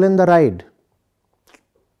has stolen the ride.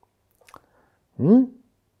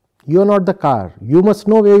 You are not the car. You must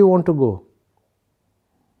know where you want to go.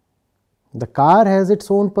 The car has its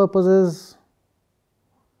own purposes.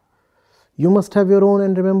 You must have your own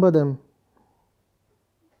and remember them.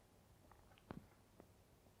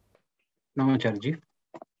 No, Acharya.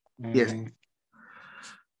 Yes.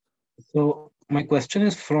 So my question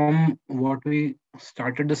is from what we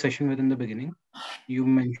started the session with in the beginning. You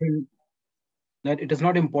mentioned that it is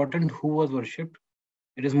not important who was worshipped.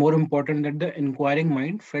 It is more important that the inquiring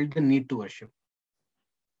mind felt the need to worship.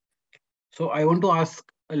 So I want to ask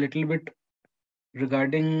a little bit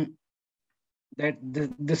regarding that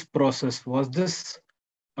this process. Was this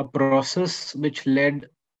a process which led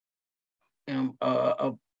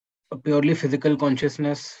a purely physical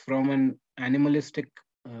consciousness from an animalistic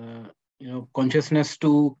consciousness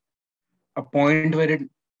to a point where it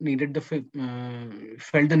needed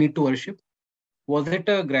felt the need to worship? Was it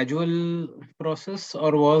a gradual process,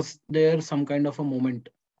 or was there some kind of a moment,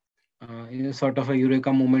 sort of a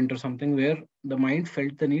eureka moment or something, where the mind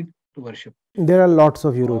felt the need to worship? There are lots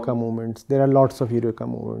of eureka moments. There are lots of eureka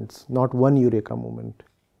moments, not one eureka moment.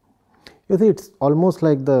 You see, it's almost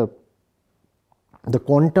like the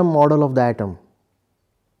quantum model of the atom.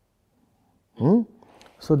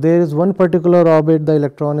 So there is one particular orbit the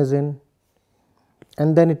electron is in,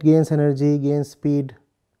 and then it gains energy, gains speed,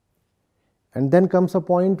 and then comes a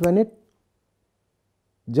point when it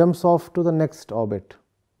jumps off to the next orbit.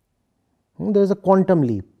 There is a quantum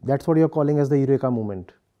leap. That's what you are calling as the eureka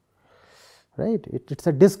moment, right? It's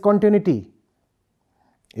a discontinuity.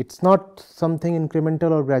 It's not something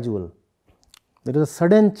incremental or gradual. There is a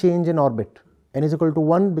sudden change in orbit. N is equal to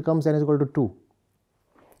 1 becomes n is equal to 2,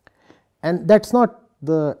 and that's not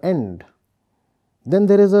the end. Then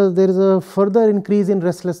there is a further increase in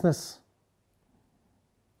restlessness,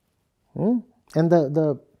 and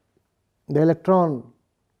the electron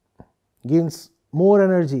gains more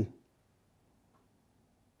energy,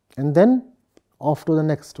 and then off to the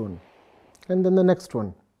next one, and then the next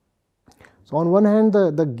one. So on one hand,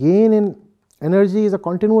 the gain in energy is a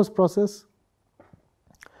continuous process.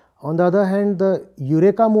 On the other hand, the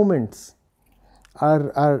eureka moments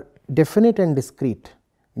are definite and discrete.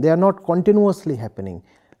 They are not continuously happening.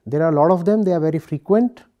 There are a lot of them, they are very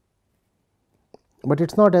frequent, but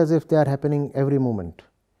it's not as if they are happening every moment.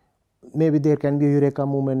 Maybe there can be a eureka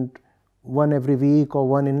moment one every week, or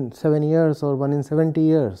one in 7 years, or one in 70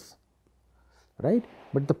 years, right?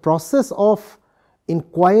 But the process of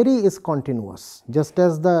inquiry is continuous, just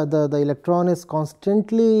as the electron is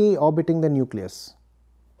constantly orbiting the nucleus.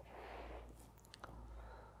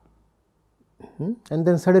 And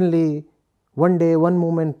then suddenly, one day, one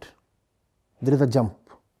moment, there is a jump.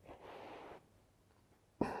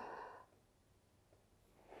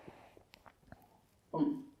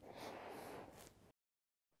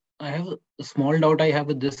 I have a small doubt I have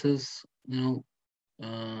with this is,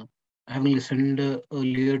 I haven't listened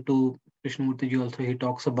earlier to Krishnamurti ji also. He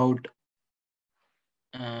talks about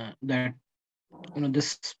that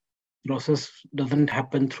this process doesn't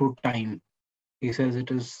happen through time. He says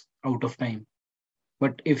it is out of time.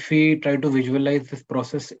 But if we try to visualize this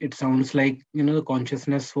process, it sounds like, the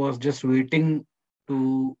consciousness was just waiting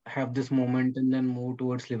to have this moment and then move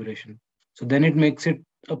towards liberation. So then it makes it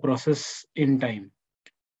a process in time.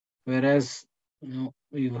 Whereas,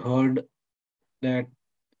 we've heard that,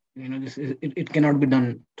 it cannot be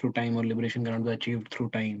done through time, or liberation cannot be achieved through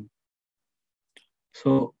time.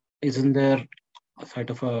 So isn't there a sort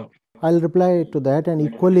of a... I'll reply to that, and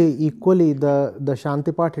equally the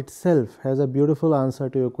Shanti part itself has a beautiful answer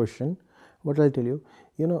to your question. What I'll tell you,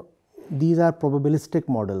 these are probabilistic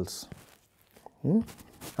models.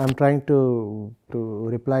 I'm trying to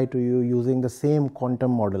reply to you using the same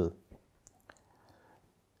quantum model.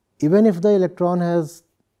 Even if the electron has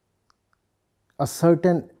a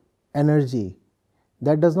certain energy,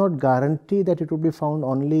 that does not guarantee that it would be found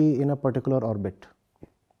only in a particular orbit.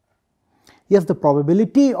 Yes, the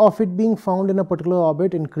probability of it being found in a particular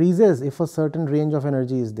orbit increases if a certain range of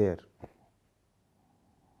energy is there.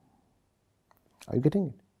 Are you getting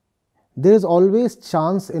it? There is always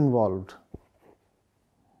chance involved.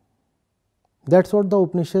 That's what the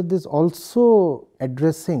Upanishad is also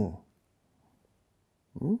addressing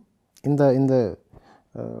in the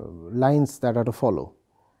lines that are to follow.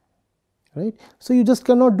 Right? So you just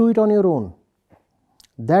cannot do it on your own.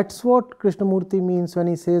 That's what Krishnamurti means when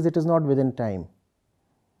he says it is not within time.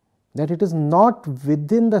 That it is not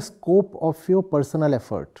within the scope of your personal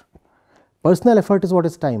effort. Personal effort is what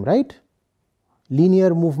is time, right?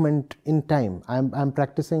 Linear movement in time. I'm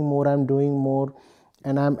practicing more, I'm doing more,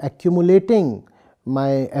 and I'm accumulating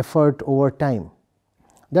my effort over time.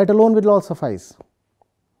 That alone will all suffice.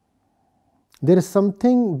 There is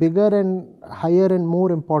something bigger and higher and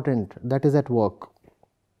more important that is at work.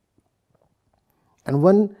 And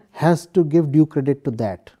one has to give due credit to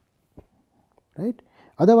that. Right?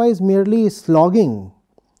 Otherwise, merely slogging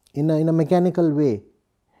in a mechanical way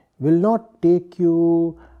will not take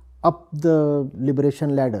you up the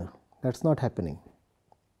liberation ladder. That's not happening.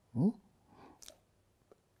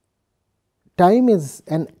 Time is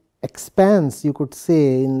an expanse, you could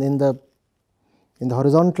say, in the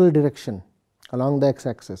horizontal direction along the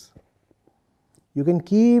x-axis. You can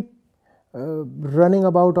keep running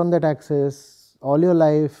about on that axis all your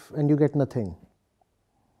life and you get nothing.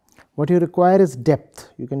 What you require is depth.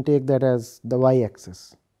 You can take that as the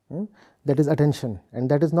y-axis. That is attention, and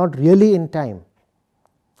that is not really in time,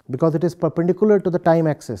 because it is perpendicular to the time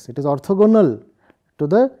axis. It is orthogonal to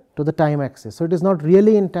the time axis. So it is not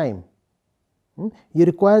really in time. You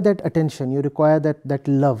require that attention. You require that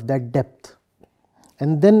love, that depth,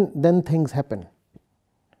 and then things happen.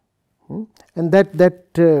 And that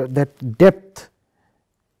depth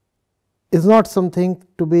is not something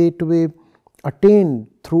to be attained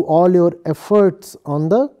through all your efforts on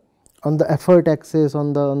the effort axis,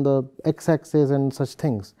 on the x-axis and such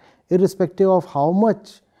things. Irrespective of how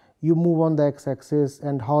much you move on the x-axis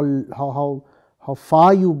and how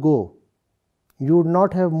far you go, you would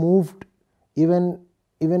not have moved even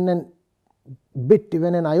an bit,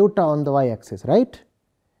 even an iota on the y-axis, right?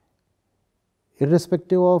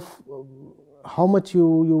 Irrespective of how much how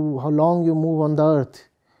long you move on the earth,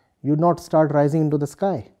 you would not start rising into the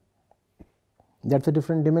sky. That's a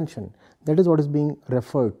different dimension. That is what is being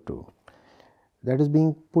referred to. That is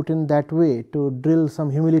being put in that way to drill some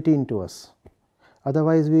humility into us.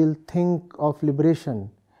 Otherwise, we will think of liberation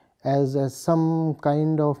as some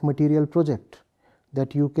kind of material project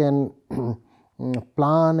that you can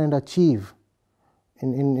plan and achieve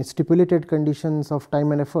in stipulated conditions of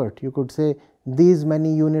time and effort. You could say these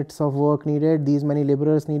many units of work needed, these many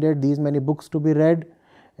laborers needed, these many books to be read,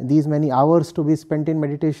 these many hours to be spent in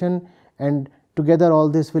meditation, and together all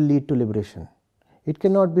this will lead to liberation. It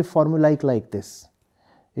cannot be formulaic like this.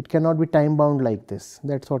 It cannot be time bound like this.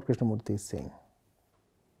 That's what Krishnamurti is saying.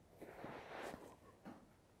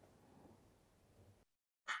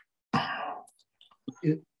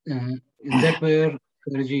 Is that where,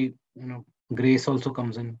 Acharya, grace also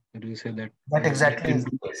comes in? Did we say that? That exactly is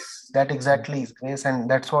grace. That exactly is grace, and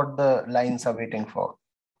that's what the lines are waiting for.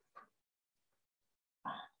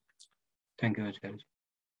 Thank you, Acharya.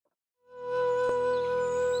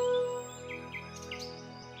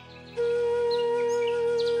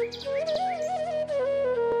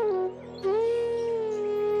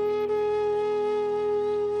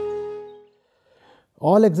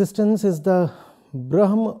 All existence is the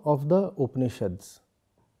Brahm of the Upanishads.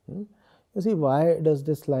 You see, why does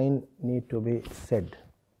this line need to be said?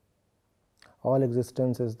 All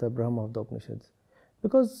existence is the Brahm of the Upanishads.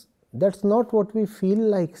 Because that's not what we feel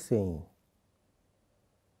like saying.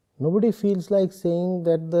 Nobody feels like saying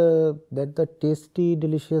that the tasty,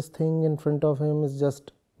 delicious thing in front of him is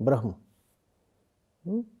just Brahm.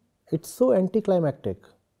 It's so anticlimactic.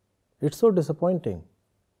 It's so disappointing.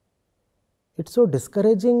 It's so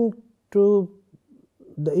discouraging to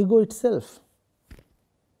the ego itself.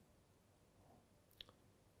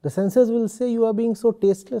 The senses will say you are being so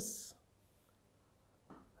tasteless.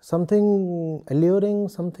 Something alluring,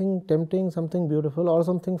 something tempting, something beautiful or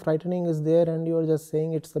something frightening is there, and you are just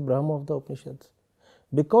saying it's the Brahma of the Upanishads.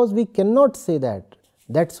 Because we cannot say that,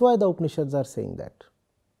 that's why the Upanishads are saying that.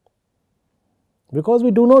 Because we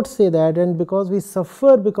do not say that, and because we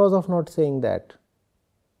suffer because of not saying that.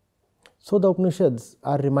 So the Upanishads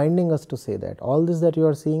are reminding us to say that all this that you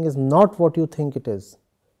are seeing is not what you think it is.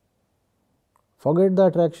 Forget the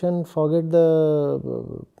attraction, forget the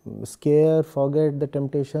scare, forget the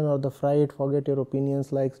temptation or the fright, forget your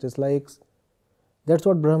opinions, likes, dislikes. That's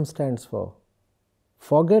what Brahm stands for.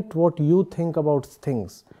 Forget what you think about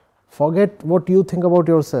things. Forget what you think about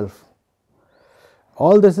yourself.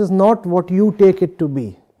 All this is not what you take it to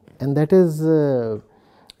be, and that is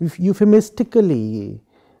euphemistically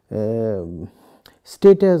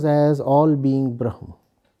stated as all being Brahm.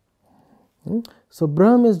 So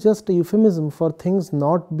Brahm is just a euphemism for things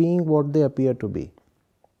not being what they appear to be.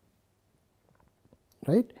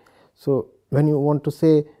 Right? So when you want to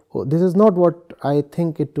say, oh, this is not what I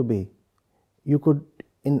think it to be, you could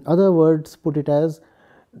in other words put it as,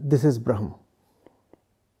 this is Brahm.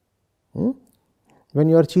 When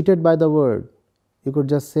you are cheated by the word, you could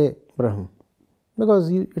just say Brahm,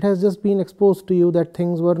 because it has just been exposed to you that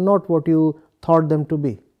things were not what you thought them to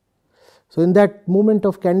be. So in that moment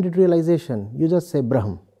of candid realization, you just say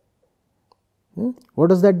Brahm. What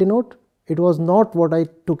does that denote? It was not what I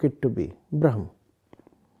took it to be. Brahm.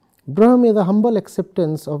 Brahm is a humble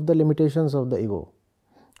acceptance of the limitations of the ego.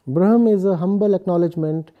 Brahm is a humble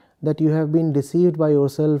acknowledgement that you have been deceived by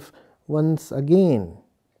yourself once again.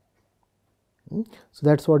 So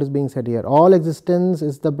that's what is being said here. All existence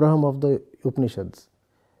is the Brahm of the Upanishads.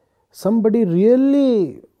 Somebody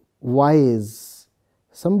really wise,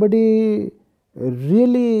 somebody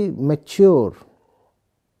really mature,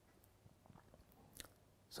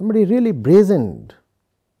 somebody really brazened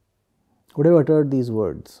would have uttered these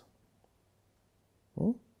words.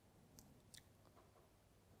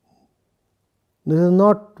 This is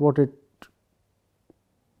not what it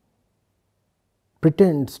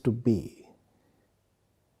pretends to be.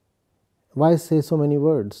 Why say so many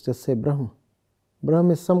words? Just say Brahm. Brahm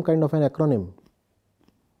is some kind of an acronym.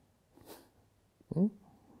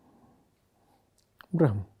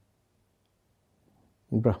 Brahm.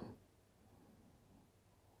 Brahm.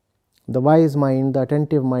 The wise mind, the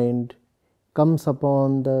attentive mind comes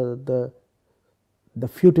upon the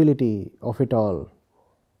futility of it all,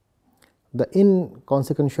 the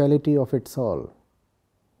inconsequentiality of its all,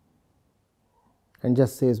 and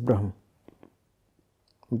just says Brahm.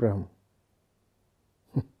 Brahm.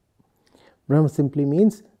 Brahm simply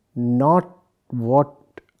means not what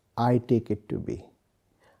I take it to be.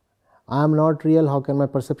 I am not real, how can my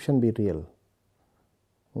perception be real?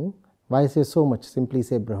 Why say so much? Simply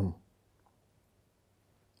say Brahm.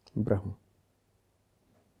 Brahm.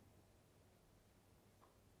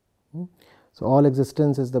 So all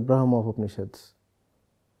existence is the Brahm of Upanishads.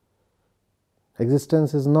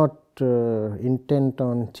 Existence is not intent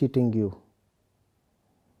on cheating you.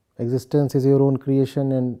 Existence is your own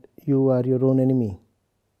creation and you are your own enemy.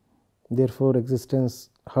 Therefore existence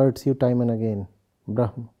hurts you time and again.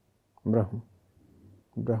 Brahm. Brahm.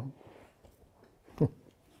 Brahm.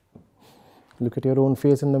 Look at your own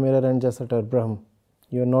face in the mirror and just utter Brahm.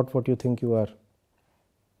 You are not what you think you are.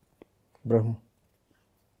 Brahm.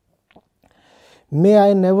 May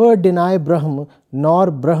I never deny Brahm,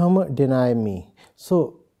 nor Brahm deny me.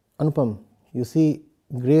 So, Anupam, you see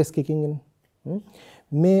grace kicking in.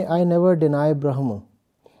 May I never deny Brahm,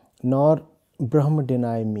 nor Brahm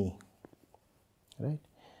deny me. Right?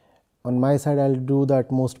 On my side, I will do the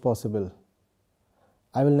utmost possible.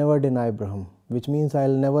 I will never deny Brahm, which means I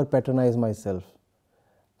will never patronize myself.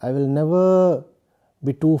 I will never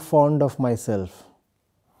be too fond of myself.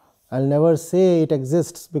 I will never say it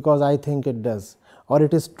exists because I think it does, or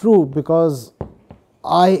it is true because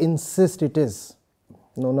I insist it is.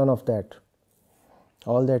 No, none of that.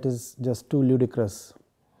 All that is just too ludicrous.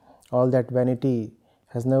 All that vanity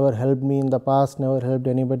has never helped me in the past, never helped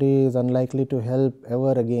anybody, is unlikely to help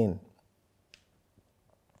ever again.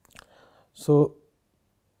 So,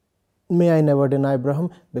 may I never deny Brahm,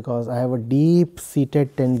 because I have a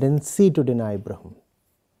deep-seated tendency to deny Brahm.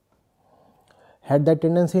 Had that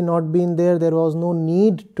tendency not been there, there was no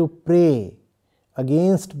need to pray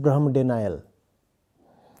against Brahm denial.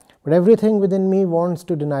 But everything within me wants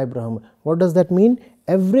to deny Brahman. What does that mean?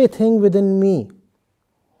 Everything within me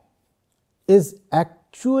is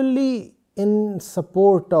actually in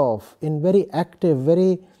support of, in very active,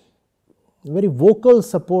 very vocal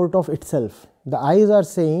support of itself. The eyes are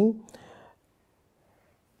saying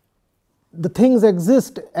the things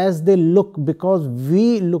exist as they look because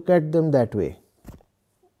we look at them that way.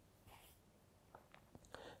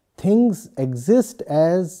 Things exist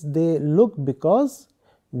as they look because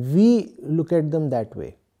we look at them that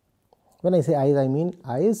way. When I say eyes, I mean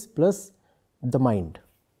eyes plus the mind.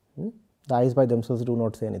 The eyes by themselves do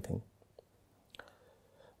not say anything.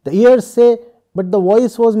 The ears say, but the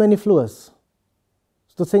voice was mellifluous.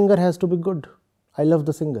 So the singer has to be good. I love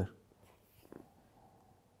the singer.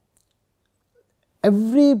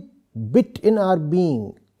 Every bit in our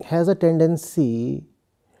being has a tendency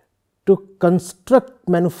to construct,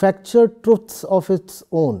 manufacture truths of its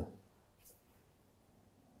own.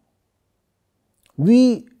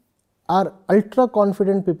 We are ultra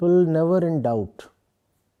confident people, never in doubt.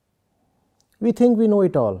 We think we know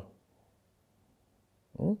it all.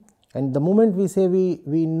 And the moment we say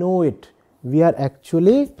we know it, we are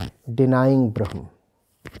actually denying Brahman.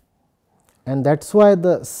 And that's why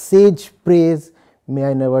the sage prays, may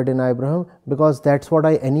I never deny Brahman, because that's what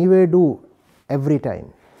I anyway do every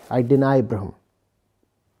time. I deny Brahman.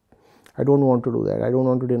 I don't want to do that. I don't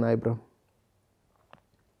want to deny Brahman.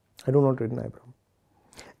 I don't want to deny Brahman.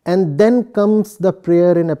 And then comes the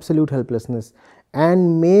prayer in absolute helplessness.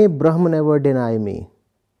 And may Brahman never deny me.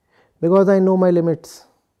 Because I know my limits.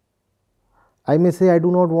 I may say I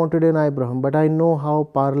do not want to deny Brahman, but I know how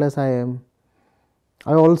powerless I am.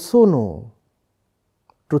 I also know,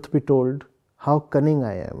 truth be told, how cunning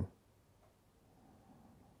I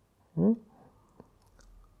am.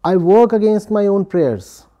 I work against my own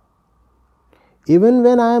prayers. Even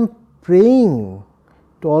when I am praying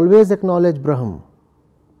to always acknowledge Brahman,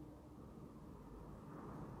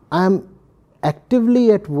 I am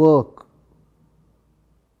actively at work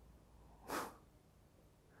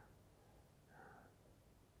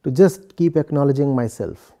to just keep acknowledging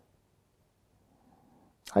myself.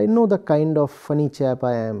 I know the kind of funny chap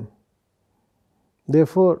I am.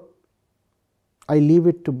 Therefore, I leave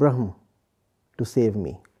it to Brahman to save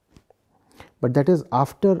me. But that is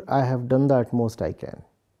after I have done the utmost I can.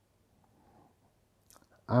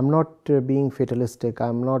 I am not being fatalistic. I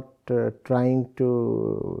am not trying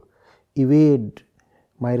to evade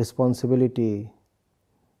my responsibility.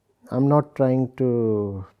 I am not trying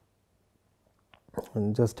to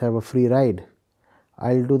just have a free ride.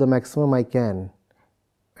 I will do the maximum I can,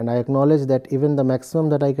 and I acknowledge that even the maximum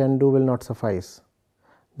that I can do will not suffice.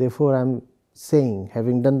 Therefore, I am saying,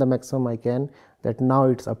 having done the maximum I can, that now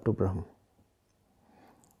it's up to Brahman.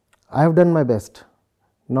 I have done my best.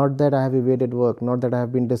 Not that I have evaded work, not that I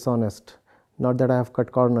have been dishonest, not that I have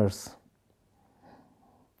cut corners.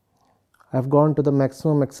 I have gone to the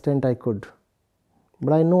maximum extent I could.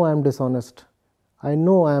 But I know I am dishonest. I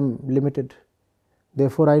know I am limited.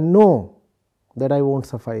 Therefore, I know that I won't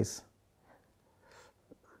suffice.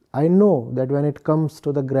 I know that when it comes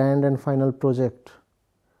to the grand and final project,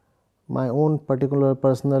 my own particular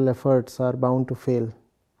personal efforts are bound to fail.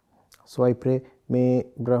 So I pray, may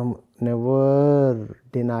Brahman never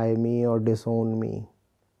deny me or disown me.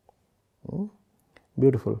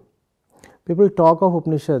 Beautiful. People talk of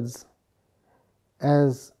Upanishads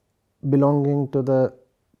as belonging to the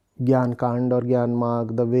Gyan Kand or Gyan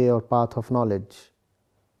Marg, the way or path of knowledge.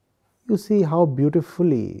 You see how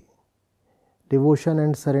beautifully devotion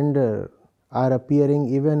and surrender are appearing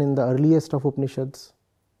even in the earliest of Upanishads.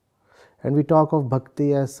 And we talk of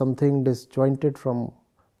bhakti as something disjointed from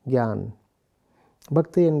Gyan.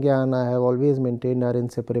 Bhakti and Gyan, I have always maintained, are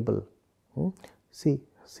inseparable. See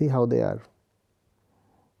how they are.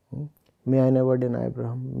 May I never deny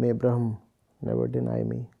Brahman. May Brahman never deny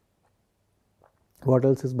me. What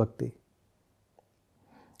else is bhakti?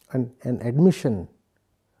 An admission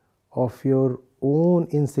of your own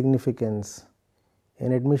insignificance,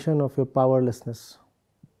 an admission of your powerlessness,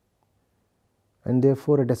 and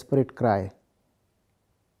therefore a desperate cry,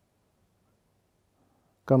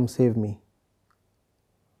 come save me.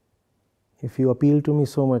 If you appeal to me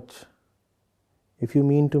so much, if you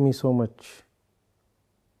mean to me so much,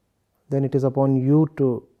 then it is upon you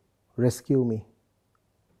to rescue me.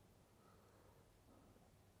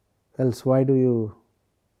 Else why do you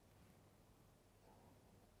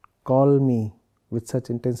call me with such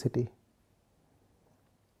intensity?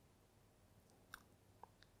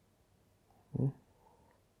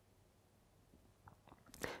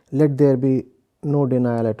 Let there be no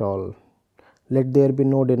denial at all. Let there be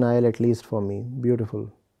no denial, at least for me.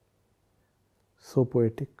 Beautiful. So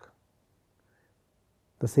poetic.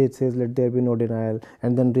 The sage says, let there be no denial,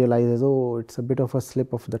 and then realizes, oh, it's a bit of a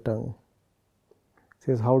slip of the tongue.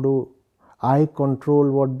 Says, how do I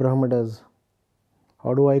control what Brahma does?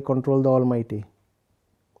 How do I control the Almighty?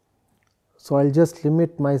 So I'll just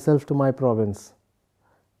limit myself to my province.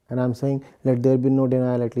 And I'm saying, let there be no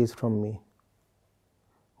denial, at least from me.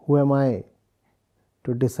 Who am I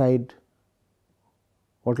to decide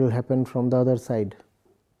what will happen from the other side?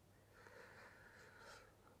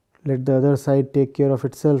 Let the other side take care of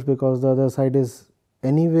itself, because the other side is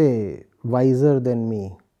anyway wiser than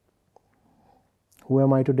me. Who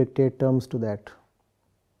am I to dictate terms to that?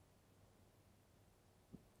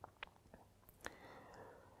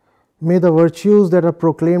 May the virtues that are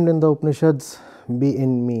proclaimed in the Upanishads be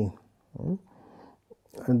in me.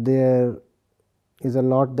 There is a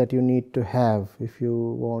lot that you need to have if you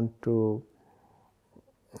want to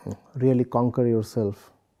really conquer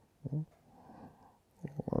yourself.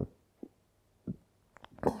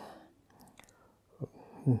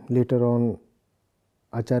 Later on,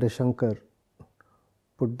 Acharya Shankar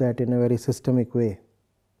put that in a very systemic way.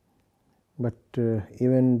 But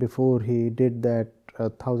even before he did that,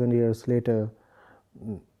 1,000 years later,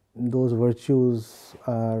 those virtues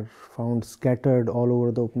are found scattered all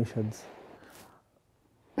over the Upanishads.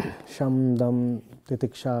 Sham, Dam,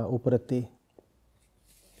 Titiksha, Uparati,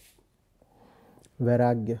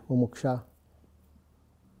 Vairagya, Mumuksha.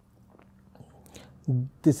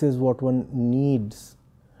 This is what one needs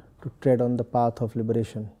to tread on the path of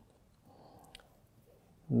liberation.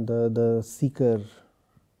 The seeker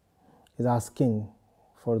is asking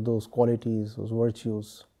for those qualities, those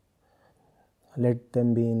virtues. Let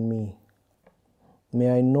them be in me.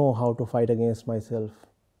 May I know how to fight against myself.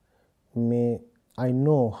 May I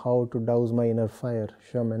know how to douse my inner fire,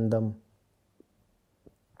 Sham and Dam.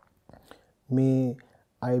 May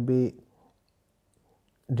I be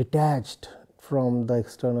detached from the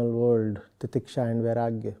external world, Titiksha and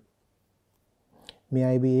Vairagya. May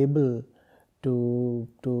I be able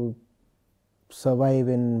to survive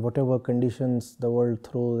in whatever conditions the world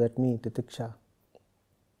throws at me, Titiksha.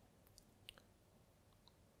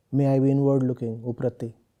 May I be inward looking,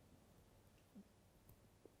 Uprati.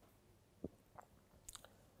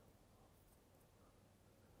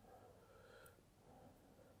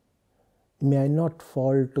 May I not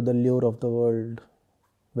fall to the lure of the world,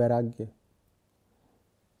 Vairagya.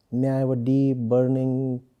 May I have a deep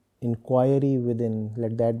burning inquiry within,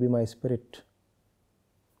 let that be my spirit,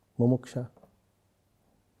 Mumuksha.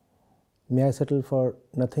 May I settle for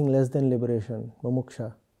nothing less than liberation,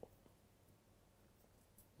 Mumuksha.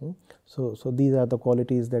 So these are the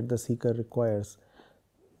qualities that the seeker requires.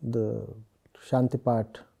 The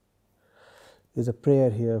Shantipat is a prayer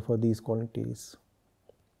here for these qualities.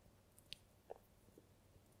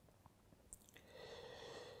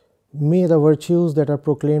 May the virtues that are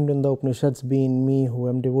proclaimed in the Upanishads be in me, who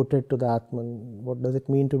am devoted to the Atman. What does it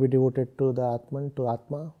mean to be devoted to the Atman, to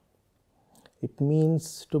Atma? It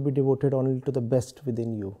means to be devoted only to the best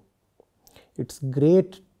within you. It's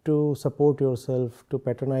great to support yourself, to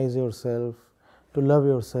patronize yourself, to love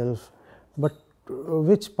yourself, but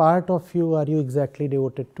which part of you are you exactly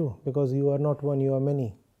devoted to? Because you are not one, you are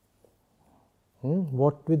many.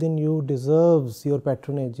 What within you deserves your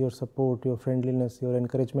patronage, your support, your friendliness, your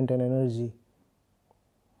encouragement and energy?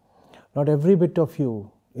 Not every bit of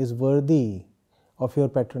you is worthy of your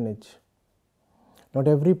patronage. Not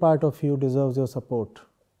every part of you deserves your support.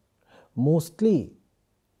 Mostly,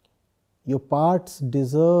 your parts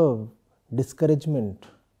deserve discouragement.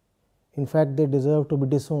 In fact, they deserve to be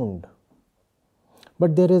disowned.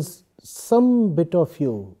 But there is some bit of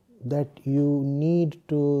you that you need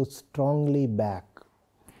to strongly back.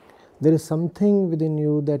 There is something within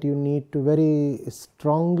you that you need to very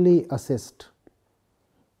strongly assist.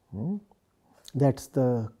 That's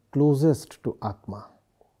the closest to Atma.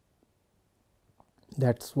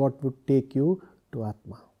 That's what would take you to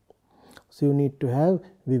Atma. So you need to have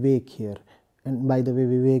Vivek here. And by the way,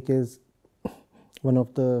 Vivek is one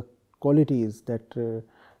of the qualities that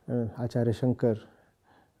Acharya Shankar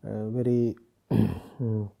very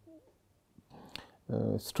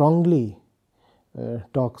strongly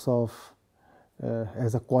talks of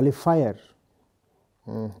as a qualifier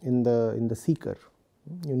in the seeker.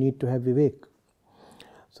 You need to have Vivek.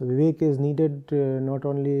 So Vivek is needed not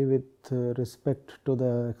only with respect to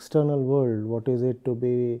the external world, what is it to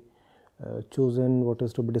be chosen, what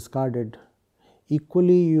is to be discarded.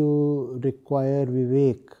 Equally, you require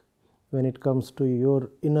Vivek when it comes to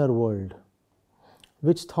your inner world.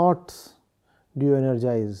 Which thoughts do you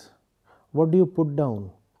energize? What do you put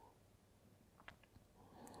down?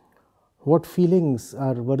 What feelings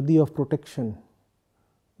are worthy of protection?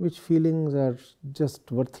 which feelings are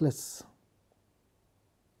just worthless.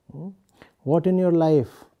 What in your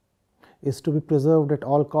life is to be preserved at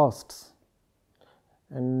all costs,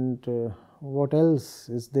 and what else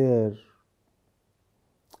is there?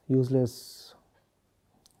 Useless,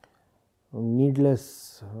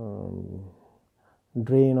 needless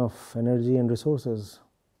drain of energy and resources.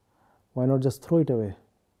 Why not just throw it away?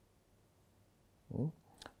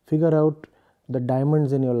 Figure out the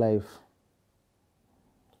diamonds in your life.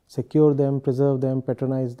 Secure them, preserve them,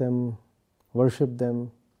 patronize them, worship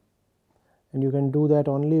them. And you can do that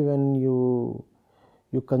only when you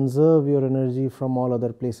conserve your energy from all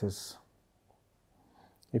other places.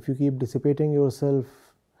 If you keep dissipating yourself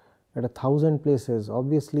at 1,000 places,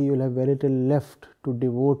 obviously you will have very little left to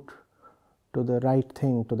devote to the right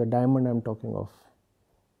thing, to the diamond I am talking of.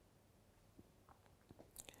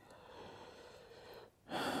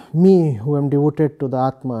 Me, who am devoted to the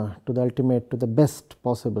Atma, to the ultimate, to the best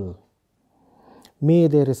possible, may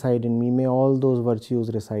they reside in me, may all those virtues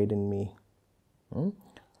reside in me. Om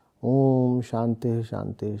Shanti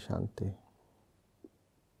Shanti Shanti.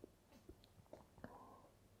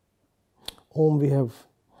 Om we have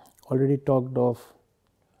already talked of,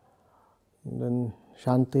 then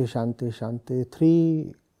Shanti Shanti Shanti,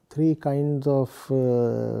 three kinds of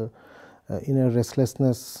inner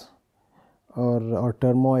restlessness or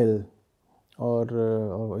turmoil or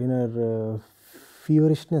inner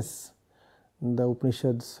feverishness the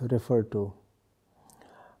Upanishads refer to: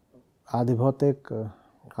 Adhibhautik,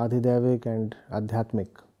 Adhidevik and Adhyatmik.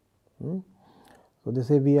 So they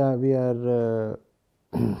say we are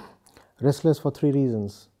restless for three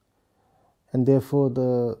reasons, and therefore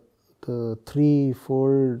the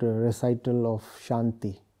threefold recital of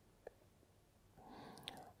Shanti.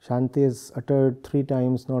 Shanti is uttered 3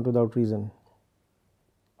 times, not without reason.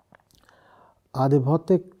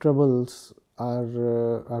 Adhibhautik troubles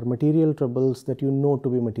are material troubles that you know to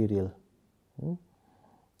be material.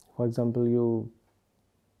 For example, you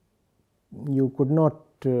could not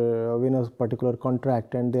win a particular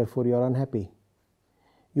contract and therefore you are unhappy.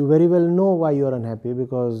 You very well know why you are unhappy,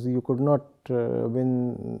 because you could not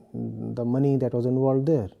win the money that was involved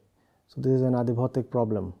there. So this is an adhibhautik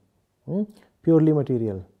problem. Purely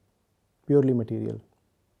material. Purely material.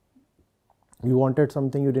 You wanted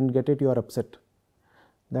something, you didn't get it, you are upset.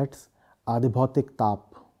 That's adhibhautik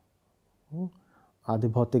tap,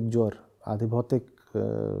 adhibhautik jor, adhibhautik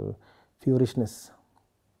feverishness.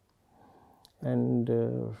 And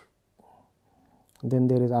then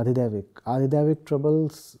there is adhidevik. Adhidevik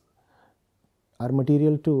troubles are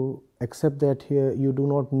material too, except that here you do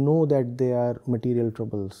not know that they are material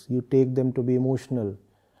troubles. You take them to be emotional,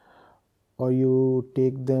 or you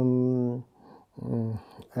take them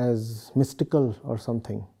as mystical or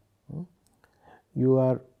something. You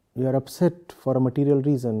are upset for a material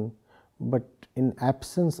reason, but in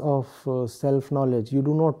absence of self-knowledge, you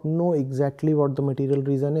do not know exactly what the material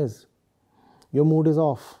reason is. Your mood is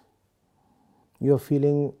off. You are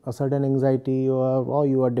feeling a certain anxiety, or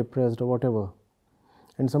you are depressed or whatever.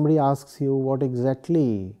 And somebody asks you, what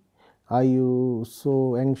exactly are you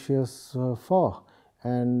so anxious for?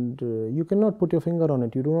 And you cannot put your finger on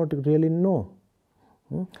it. You do not really know.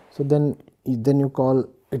 So then you call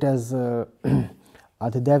it as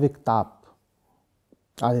adhidevik tap.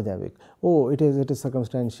 Adhidevik. Oh, it is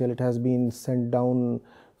circumstantial. It has been sent down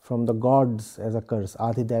from the gods as a curse.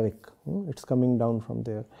 Adhidevik. It's coming down from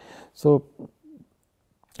there. So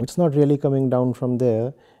it's not really coming down from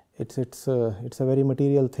there. It's a very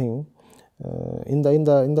material thing. In the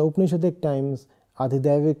Upanishadic times,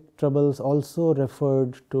 adhidevik troubles also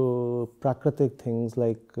referred to prakritic things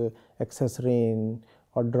like excess rain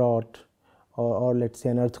or drought or let's say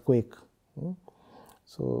an earthquake.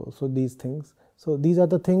 So these things. So these are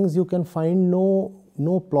the things you can find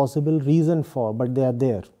no plausible reason for, but they are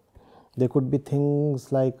there. They could be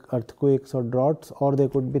things like earthquakes or droughts, or they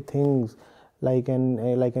could be things like an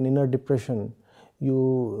inner depression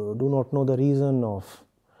you do not know the reason of.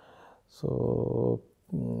 So,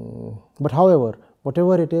 but however,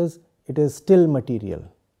 whatever it is still material.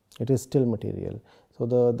 It is still material. So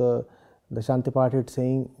the Shanti part is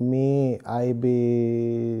saying, may I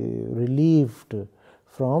be relieved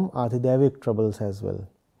from adhidevik troubles as well.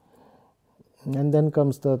 And then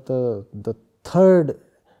comes the third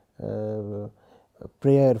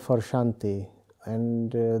prayer for Shanti,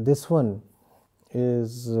 and this one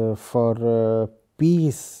is for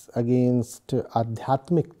peace against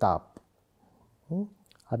adhyatmik tap,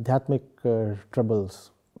 adhyatmik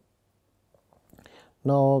troubles.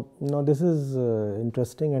 Now this is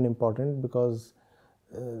interesting and important, because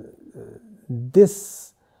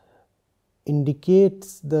this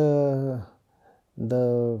indicates the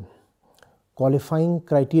the qualifying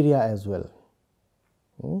criteria as well.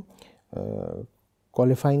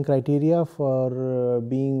 Qualifying criteria for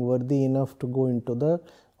being worthy enough to go into the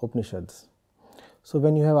Upanishads. So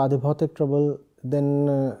when you have adhibhautic trouble, then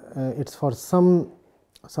it's for some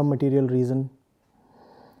material reason.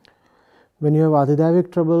 When you have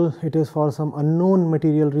adhidaivik trouble, it is for some unknown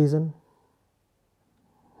material reason.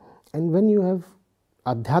 And when you have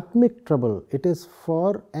adhyatmic trouble, it is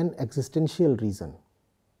for an existential reason.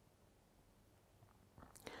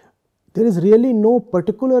 There is really no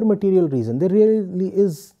particular material reason. There really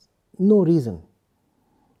is no reason.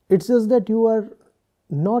 It's just that you are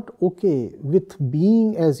not okay with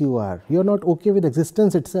being as you are. You are not okay with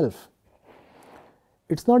existence itself.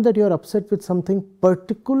 It's not that you are upset with something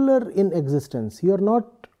particular in existence. You are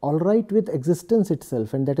not all right with existence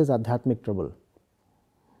itself, and that is adhyatmic trouble.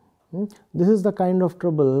 This is the kind of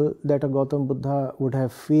trouble that a Gautam Buddha would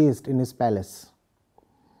have faced in his palace.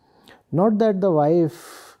 Not that the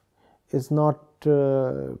wife is not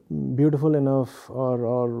beautiful enough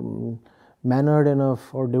or mannered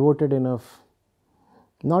enough or devoted enough.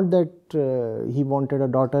 Not that he wanted a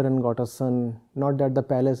daughter and got a son. Not that the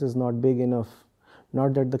palace is not big enough.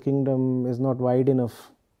 Not that the kingdom is not wide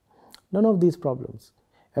enough. None of these problems.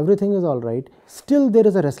 Everything is all right. Still there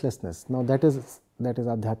is a restlessness. Now that is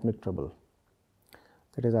adhyatmic trouble.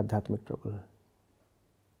 That is adhyatmic trouble.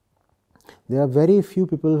 There are very few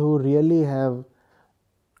people who really have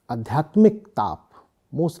adhyatmic tap.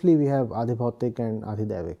 Mostly we have adhibhautik and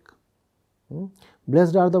adhidaivik.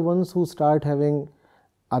 Blessed are the ones who start having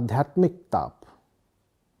adhyatmic tap.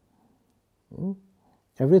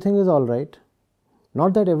 Everything is all right.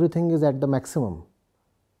 Not that everything is at the maximum.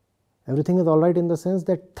 Everything is all right in the sense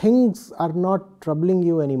that things are not troubling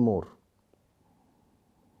you anymore.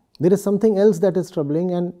 There is something else that is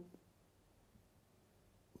troubling, and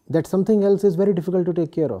that something else is very difficult to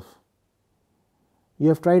take care of. You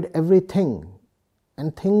have tried everything,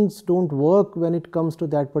 and things don't work when it comes to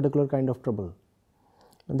that particular kind of trouble.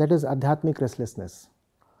 And that is adhyatmic restlessness.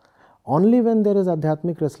 Only when there is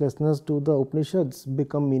adhyatmic restlessness do the Upanishads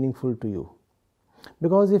become meaningful to you.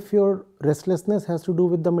 Because if your restlessness has to do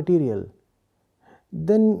with the material,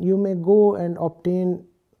 then you may go and obtain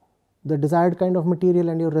the desired kind of material,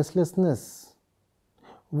 and your restlessness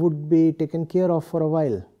would be taken care of for a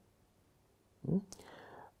while.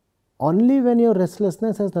 Only when your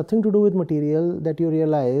restlessness has nothing to do with material that you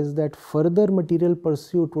realize that further material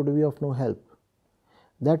pursuit would be of no help.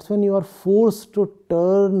 That's when you are forced to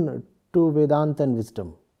turn to Vedanta and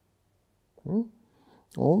wisdom.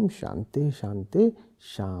 Om Shanti Shanti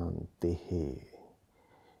Shanti.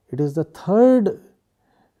 It is the third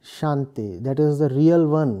Shanti, that is the real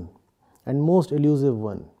one and most elusive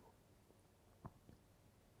one.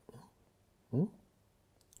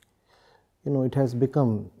 It has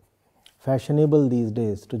become fashionable these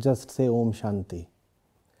days to just say Om Shanti,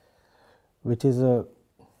 which is a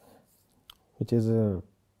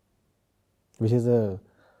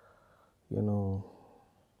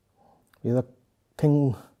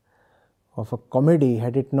thing of a comedy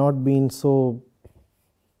had it not been so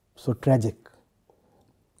tragic.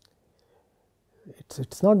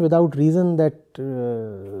 It's not without reason that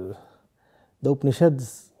the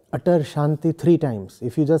Upanishads utter Shanti 3 times.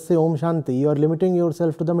 If you just say Om Shanti, you are limiting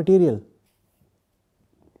yourself to the material.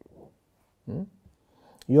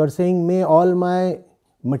 You are saying, may all my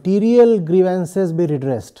material grievances be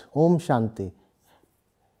redressed. Om Shanti.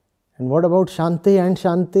 And what about Shanti and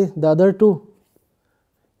Shanti, the other two?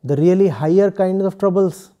 The really higher kinds of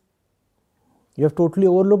troubles. You have totally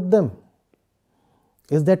overlooked them.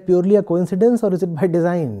 Is that purely a coincidence or is it by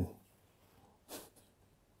design?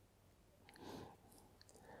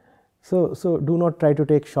 So do not try to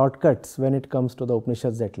take shortcuts when it comes to the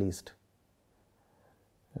Upanishads, at least.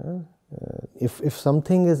 If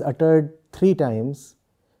something is uttered 3 times,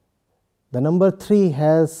 the number 3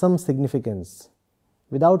 has some significance.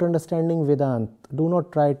 Without understanding Vedanta, do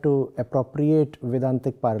not try to appropriate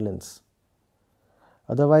Vedantic parlance.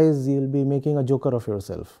 Otherwise, you will be making a joker of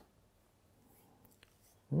yourself.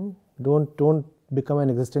 Don't become an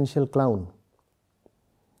existential clown.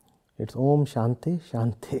 It's Om Shanti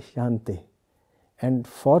Shanti Shanti, and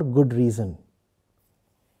for good reason.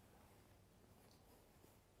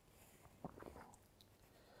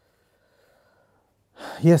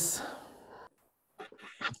 Yes.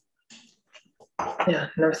 Yeah,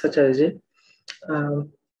 Namaste Acharya.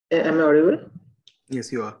 Am I audible?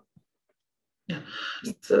 Yes, you are. Yeah.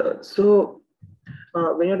 So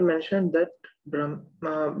when you mentioned that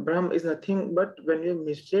Brahm is nothing but when you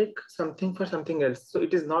mistake something for something else. So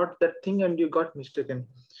it is not that thing and you got mistaken.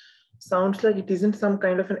 sounds like it isn't some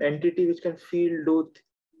kind of an entity which can feel, do,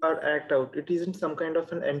 or act out. It isn't some kind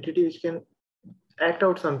of an entity which can act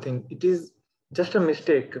out something. It is just a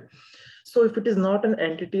mistake. So if it is not an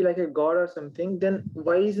entity like a god or something, then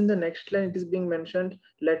why is in the next line it is being mentioned,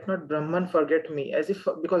 let not Brahman forget me, as if,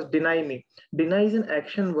 because deny me. Deny is an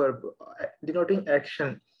action verb denoting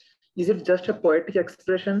action. Is it just a poetic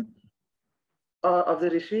expression of the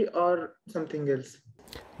Rishi or something else?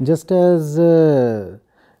 Just as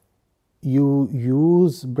you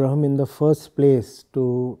use Brahm in the first place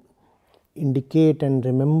to indicate and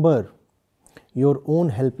remember your own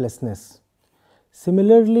helplessness,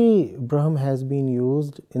 similarly Brahm has been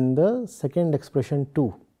used in the second expression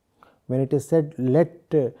too. When it is said,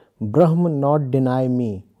 let Brahm not deny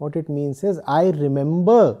me, what it means is, I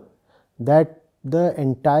remember that the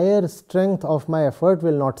entire strength of my effort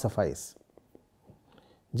will not suffice.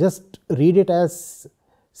 Just read it as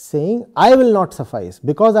saying, I will not suffice.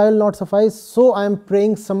 Because I will not suffice, so I am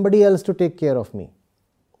praying somebody else to take care of me.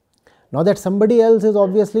 Now that somebody else is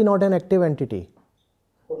obviously not an active entity.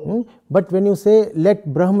 But when you say,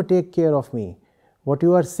 let Brahm take care of me, what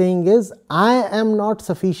you are saying is, I am not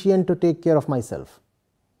sufficient to take care of myself.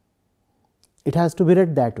 It has to be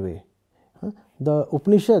read that way. The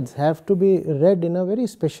Upanishads have to be read in a very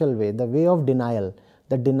special way, the way of denial,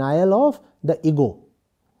 the denial of the ego.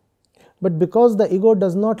 But because the ego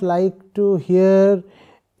does not like to hear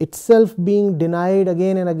itself being denied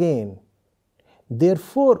again and again,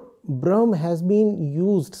 therefore Brahm has been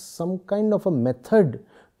used some kind of a method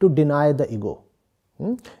to deny the ego.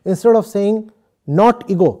 Instead of saying not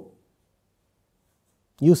ego,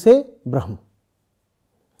 you say Brahm.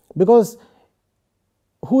 Because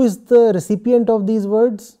who is the recipient of these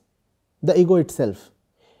words? The ego itself.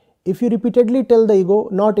 If you repeatedly tell the ego,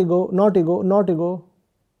 not ego, not ego, not ego,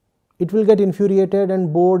 it will get infuriated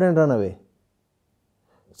and bored and run away.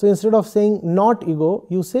 So instead of saying not ego,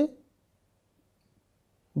 you say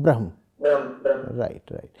Brahm. Right.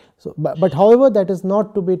 So, but however, that is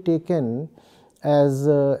not to be taken as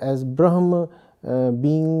Brahm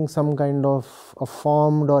being some kind of a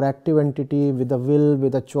formed or active entity with a will,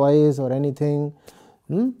 with a choice or anything.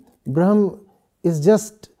 Brahm is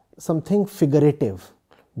just something figurative.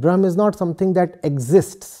 Brahm is not something that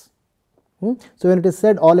exists. So when it is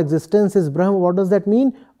said all existence is Brahm, what does that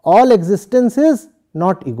mean? All existence is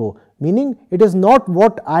not ego, meaning it is not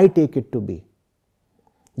what I take it to be.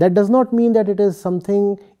 That does not mean that it is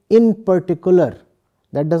something in particular.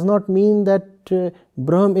 That does not mean that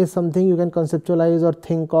Brahm is something you can conceptualize or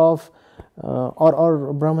think of,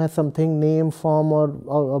 or Brahm has something name, form,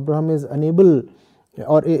 or Brahm is unable,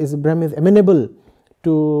 or Brahm is amenable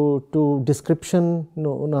to description.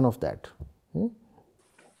 No, none of that.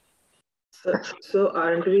 So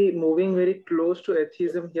aren't we moving very close to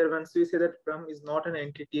atheism here once we say that Brahm is not an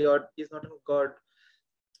entity or is not a god?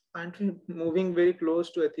 Aren't we moving very close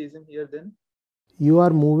to atheism here then? You are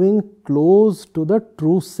moving close to the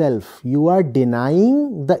true self. You are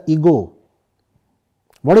denying the ego.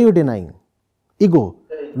 What are you denying? Ego.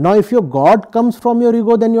 Now if your God comes from your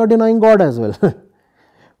ego, then you are denying God as well.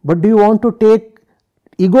 But do you want to take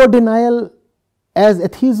ego denial as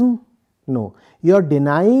atheism? No. You are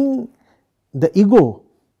denying the ego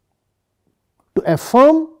to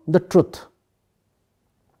affirm the truth.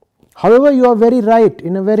 However, you are very right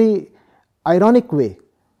in a very ironic way.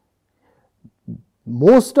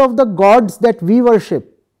 Most of the gods that we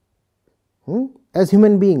worship as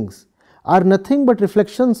human beings are nothing but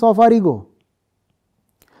reflections of our ego.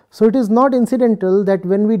 So it is not incidental that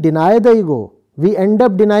when we deny the ego, we end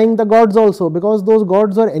up denying the gods also, because those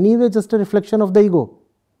gods are anyway just a reflection of the ego.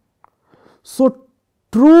 So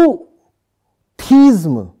true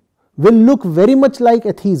theism will look very much like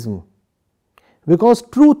atheism, because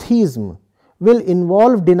true theism will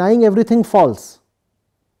involve denying everything false.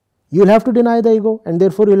 You will have to deny the ego, and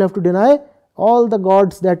therefore you will have to deny all the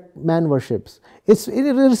gods that man worships. It's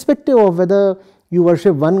irrespective of whether you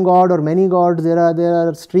worship one god or many gods. There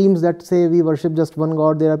are streams that say we worship just one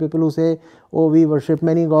god. There are people who say, oh, we worship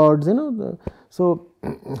many gods. So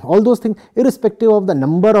all those things, irrespective of the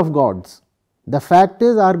number of gods, the fact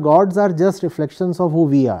is our gods are just reflections of who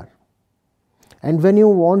we are. And when you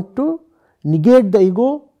want to negate the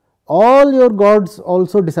ego, all your gods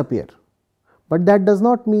also disappear. But that does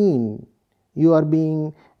not mean you are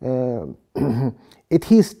being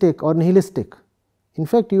atheistic or nihilistic. In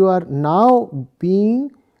fact, you are now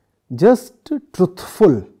being just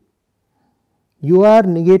truthful. You are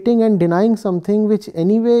negating and denying something which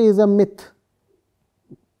anyway is a myth.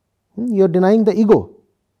 You are denying the ego.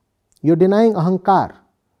 You are denying ahankar.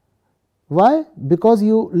 Why? Because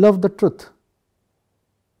you love the truth.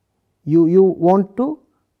 You want to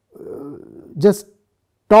just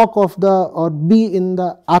talk of the or be in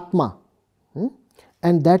the Atma,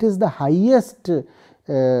 and that is the highest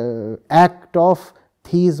act of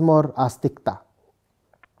theism or astikta.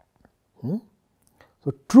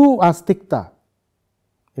 So, true astikta,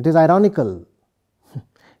 it is ironical,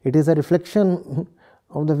 it is a reflection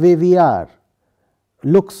of the way we are,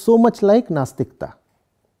 looks so much like nastikta.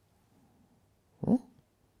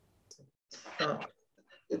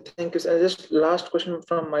 Thank you, sir. Just last question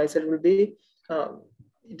from my side will be,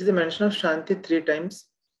 it is a mention of Shanti 3 times,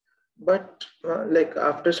 but like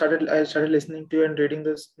after I started listening to you and reading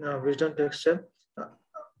this wisdom texture,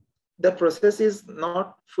 the process is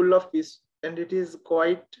not full of peace, and it is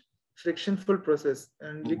quite frictionful process,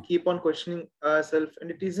 and we keep on questioning ourselves, and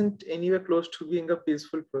it isn't anywhere close to being a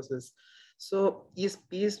peaceful process. So is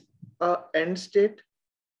peace a end state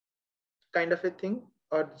kind of a thing,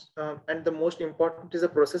 or and the most important is a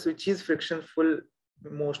process which is frictionful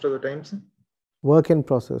most of the times? Work in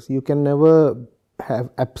process. You can never have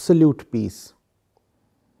absolute peace.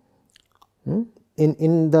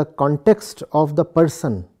 In the context of the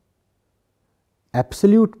person,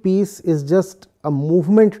 absolute peace is just a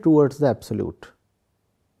movement towards the absolute.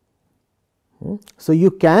 So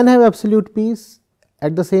you can have absolute peace,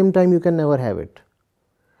 at the same time you can never have it.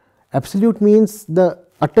 Absolute means the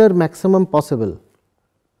utter maximum possible.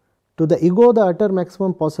 To the ego, the utter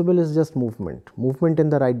maximum possible is just movement in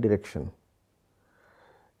the right direction.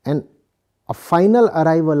 And a final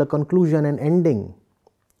arrival, a conclusion, an ending,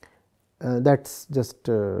 that's just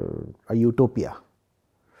a utopia.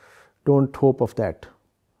 Don't hope of that.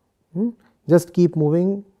 Just keep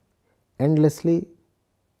moving endlessly,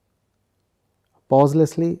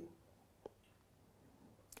 pauselessly,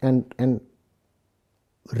 and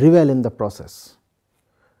revel in the process.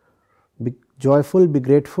 Be joyful, be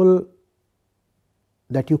grateful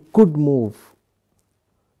that you could move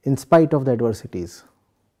in spite of the adversities.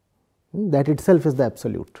 That itself is the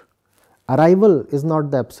absolute. Arrival is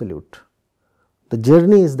not the absolute. The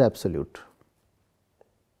journey is the absolute.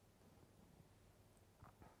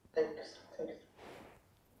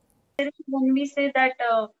 When we say that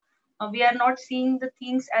we are not seeing the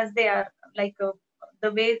things as they are, like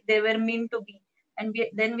the way they were meant to be, and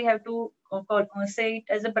then we have to say it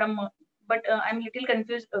as a Brahma. But I'm a little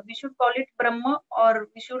confused. We should call it Brahma or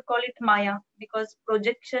we should call it Maya, because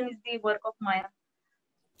projection is the work of Maya.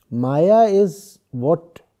 Maya is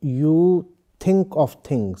what you think of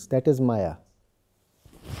things, that is Maya.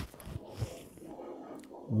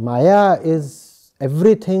 Maya is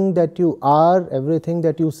everything that you are, everything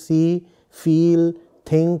that you see, feel,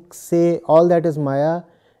 think, say, all that is Maya,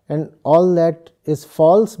 and all that is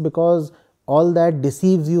false because all that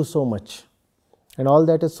deceives you so much, and all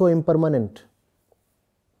that is so impermanent.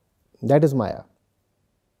 That is Maya.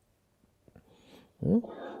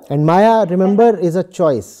 And Maya, remember, is a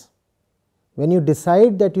choice. When you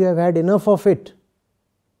decide that you have had enough of it,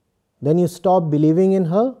 then you stop believing in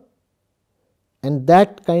her, and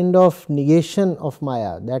that kind of negation of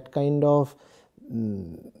Maya, that kind of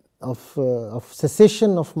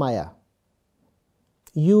cessation of Maya,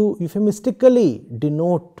 you euphemistically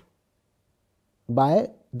denote by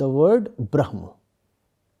the word Brahma.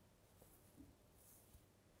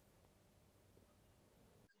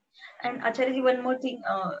 And Acharya, one more thing,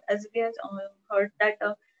 as we have heard that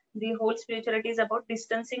the whole spirituality is about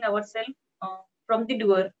distancing ourselves from the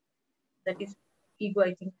doer, that is ego,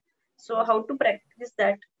 I think. So how to practice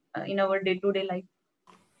that in our day-to-day life?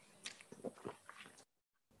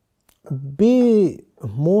 Be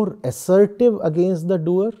more assertive against the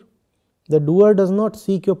doer. The doer does not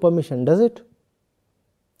seek your permission, does it?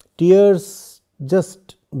 Tears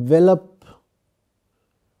just well up,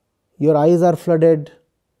 your eyes are flooded,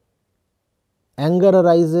 anger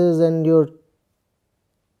arises and your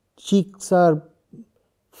cheeks are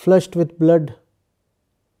flushed with blood.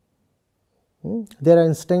 There are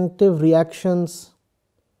instinctive reactions,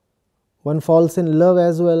 one falls in love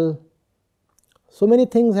as well. So many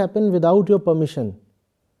things happen without your permission.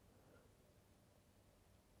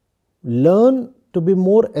 Learn to be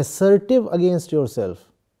more assertive against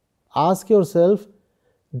yourself. Ask yourself,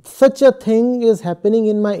 such a thing is happening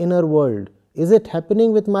in my inner world. Is it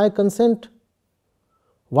happening with my consent?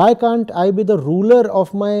 Why can't I be the ruler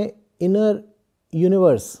of my inner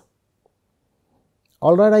universe?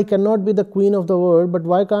 Alright, I cannot be the queen of the world, but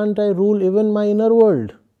why can't I rule even my inner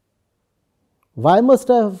world? Why must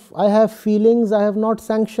I have feelings I have not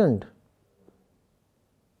sanctioned?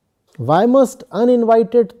 Why must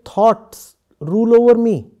uninvited thoughts rule over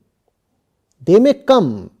me? They may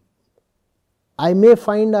come. I may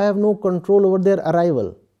find I have no control over their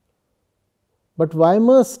arrival. But why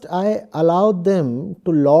must I allow them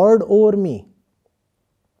to lord over me?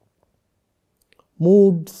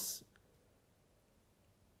 Moods,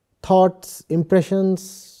 thoughts,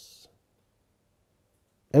 impressions,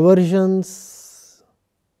 aversions,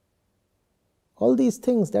 all these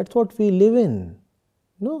things, that's what we live in.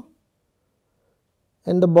 No?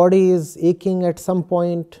 And the body is aching at some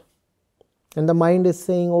point, and the mind is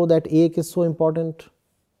saying, oh, that ache is so important.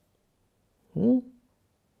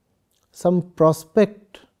 Some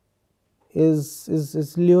prospect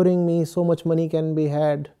is luring me, so much money can be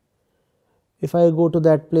had. If I go to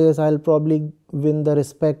that place, I'll probably win the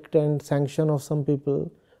respect and sanction of some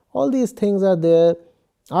people. All these things are there.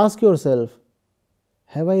 Ask yourself,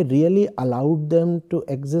 have I really allowed them to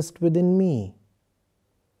exist within me?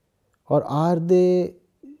 Or are they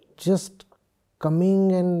just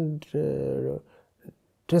coming and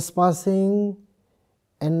trespassing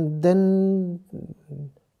and then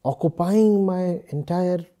occupying my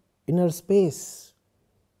entire inner space?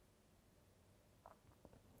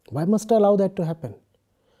 Why must I allow that to happen?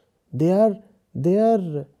 They are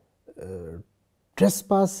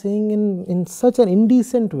trespassing in such an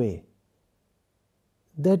indecent way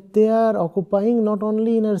that they are occupying not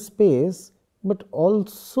only inner space but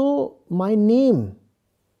also my name.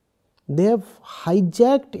 They have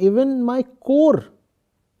hijacked even my core.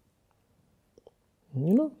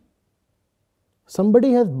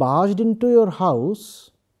 Somebody has barged into your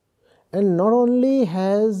house, and not only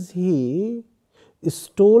has he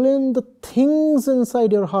stolen the things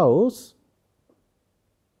inside your house,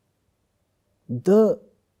 the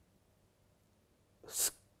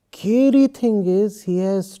scary thing is he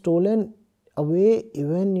has stolen away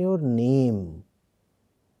even your name.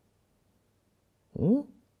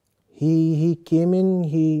 He came in,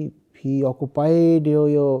 he occupied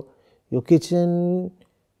your kitchen,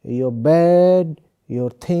 your bed, your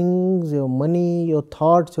things, your money, your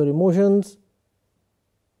thoughts, your emotions,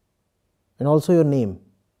 and also your name.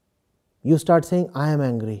 You start saying, I am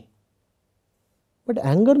angry. But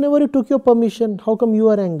anger never took your permission. How come you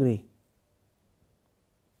are angry?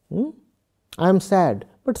 I am sad.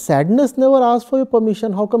 But sadness never asked for your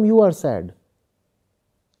permission. How come you are sad?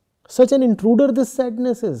 Such an intruder this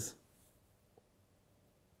sadness is.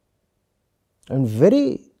 And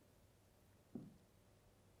very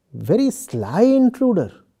sly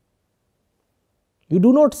intruder. You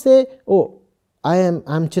do not say, oh, I am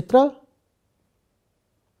Chitra,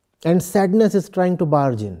 and sadness is trying to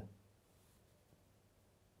barge in.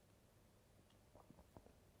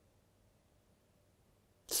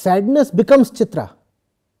 Sadness becomes Chitra.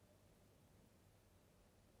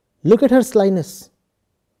 Look at her slyness.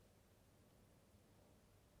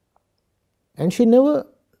 And she never,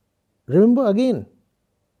 remember again,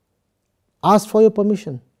 asked for your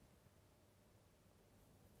permission.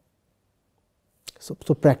 So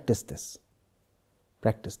practice this.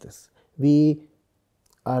 Practice this. We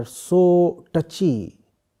are so touchy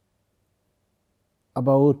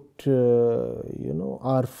about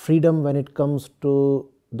our freedom when it comes to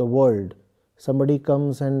the world. Somebody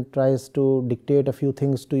comes and tries to dictate a few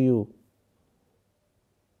things to you,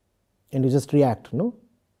 and you just react. No?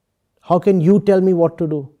 How can you tell me what to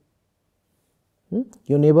do?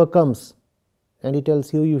 Your neighbor comes and he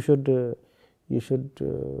tells you should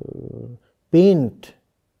paint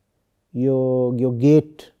your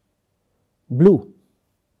gate blue,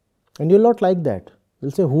 and you'll not like that.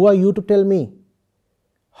 You'll say, who are you to tell me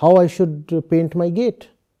how I should paint my gate?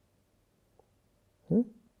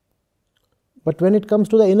 But when it comes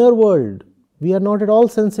to the inner world, we are not at all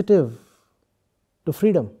sensitive to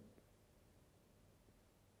freedom.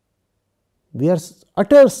 We are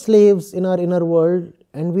utter slaves in our inner world,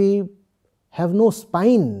 and we have no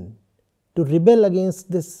spine to rebel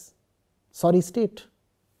against this sorry state.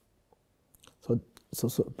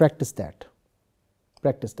 So practice that.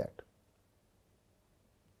 Practice that.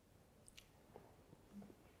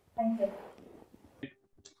 Thank you.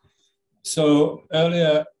 So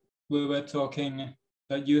earlier we were talking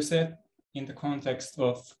that you said in the context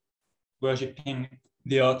of worshipping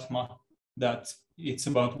the Atma that it's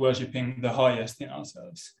about worshipping the highest in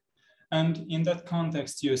ourselves. And in that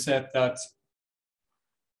context, you said that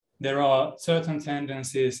there are certain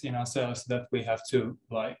tendencies in ourselves that we have to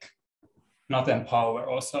not empower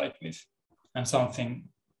or side with, and something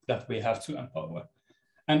that we have to empower.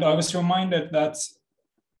 And I was reminded that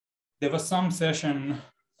there was some session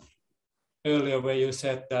earlier where you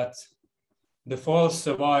said that the false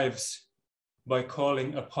survives by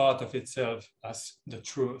calling a part of itself as the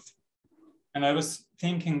truth. And I was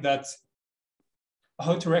thinking that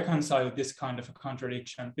how to reconcile this kind of a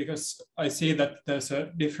contradiction, because I see that there's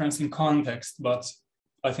a difference in context, but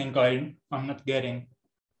I think I'm not getting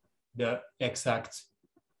the exact,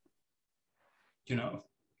 yeah.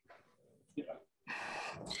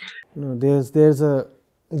 No, there's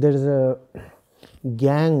a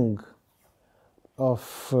gang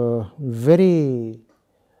of very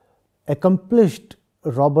accomplished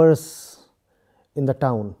robbers in the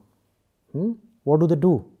town. What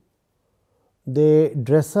do? They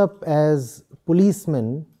dress up as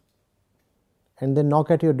policemen and they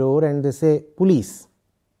knock at your door and they say, police.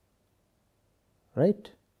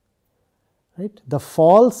 Right? The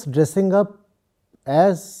false dressing up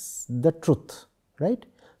as the truth. Right?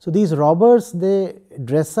 So these robbers, they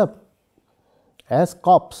dress up as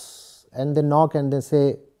cops and they knock and they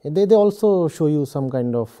say, they also show you some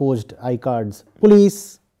kind of forged iCards,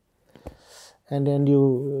 police. And then you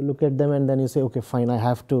look at them and then you say, okay, fine, I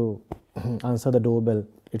have to answer the doorbell.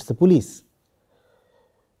 It's the police.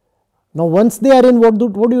 Now, once they are in, what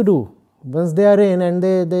do you do? Once they are in and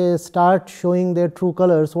they start showing their true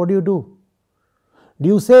colors, what do you do? Do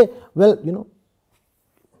you say, well,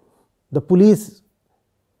 the police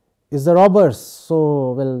is the robbers,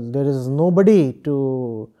 so, well, there is nobody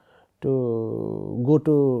to go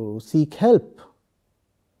to seek help?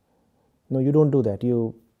 No, you don't do that.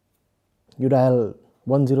 You dial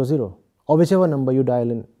 100 or whichever number you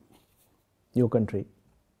dial in your country.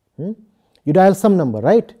 You dial some number,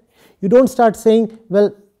 right? You don't start saying,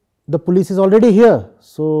 well, the police is already here,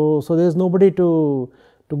 so there is nobody to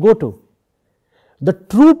go to. The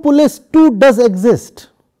true police too does exist.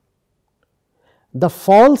 The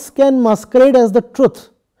false can masquerade as the truth,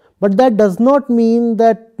 but that does not mean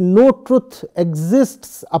that no truth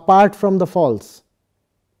exists apart from the false.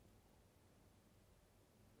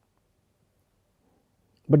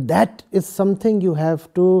 But that is something you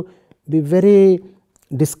have to be very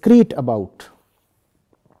discreet about.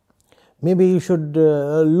 Maybe you should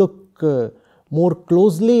look more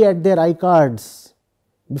closely at their iCards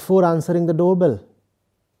before answering the doorbell.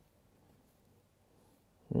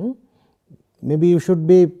 Maybe you should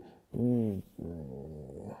be, I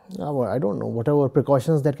don't know, whatever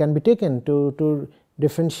precautions that can be taken to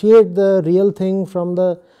differentiate the real thing from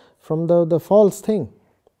the false thing.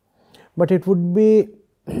 But it would be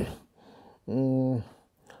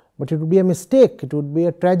a mistake, it would be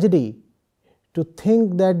a tragedy to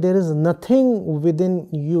think that there is nothing within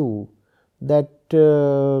you that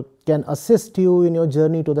can assist you in your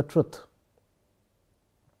journey to the truth.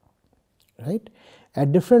 Right?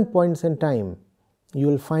 At different points in time, you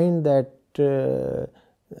will find that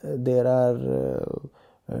there are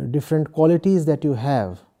different qualities that you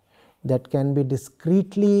have that can be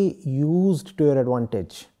discreetly used to your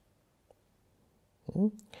advantage.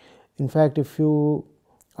 In fact, if you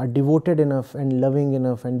are devoted enough and loving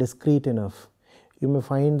enough and discreet enough, you may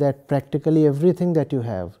find that practically everything that you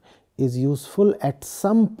have is useful at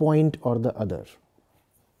some point or the other.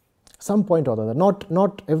 Some point or the other,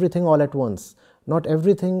 not everything all at once, not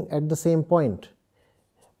everything at the same point.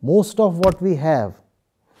 Most of what we have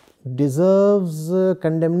deserves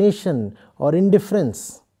condemnation or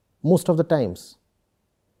indifference most of the times.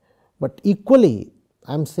 But equally,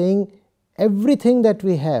 I am saying everything that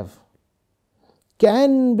we have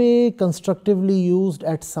can be constructively used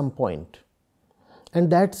at some point. And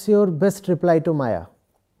that's your best reply to Maya.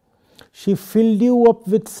 She filled you up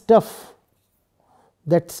with stuff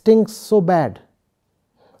that stinks so bad,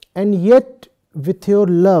 and yet with your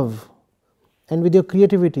love and with your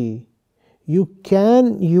creativity, you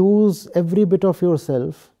can use every bit of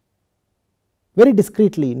yourself very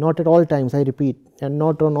discreetly, not at all times, I repeat, and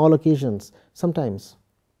not on all occasions, sometimes.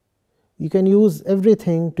 You can use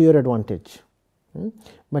everything to your advantage.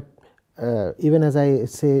 But even as I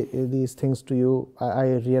say these things to you,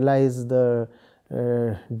 I realize the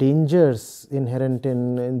dangers inherent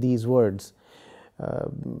in these words.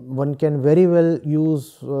 One can very well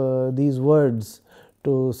use these words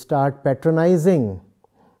to start patronizing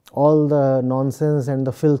all the nonsense and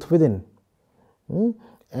the filth within,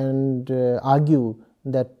 and argue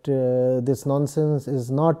that this nonsense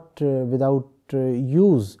is not without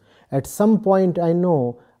use. At some point, I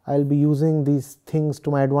know I will be using these things to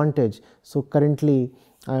my advantage. So currently,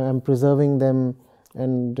 I am preserving them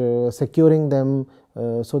and securing them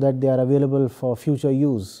so that they are available for future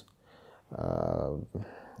use.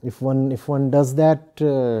 If one does that,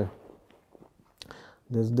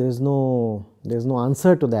 there's no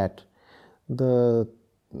answer to that. The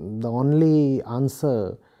only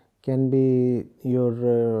answer can be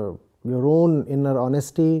your own inner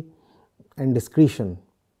honesty and discretion.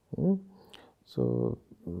 So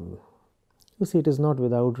you see, it is not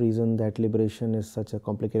without reason that liberation is such a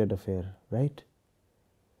complicated affair, right?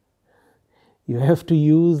 You have to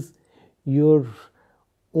use your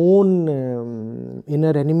own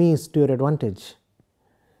inner enemies to your advantage.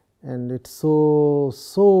 And it's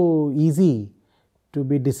so easy to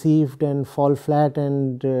be deceived and fall flat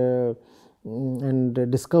and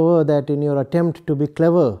discover that in your attempt to be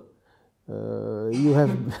clever, you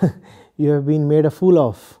have you have been made a fool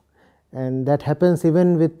of. And that happens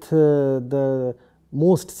even with the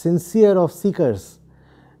most sincere of seekers.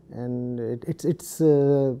 And it's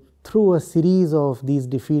through a series of these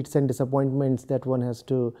defeats and disappointments that one has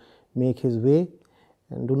to make his way.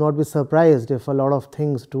 And do not be surprised if a lot of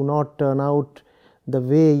things do not turn out the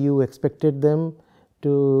way you expected them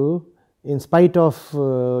to, in spite of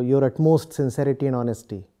your utmost sincerity and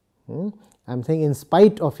honesty. I'm saying in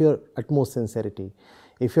spite of your utmost sincerity.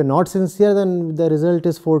 If you're not sincere, then the result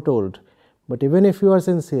is foretold. But even if you are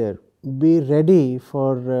sincere, be ready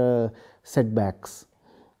for setbacks,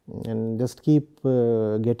 and just keep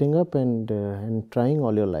getting up and trying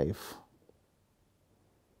all your life.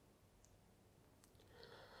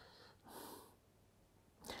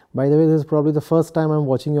 By the way, this is probably the first time I'm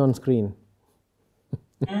watching you on screen.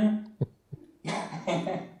 Yeah,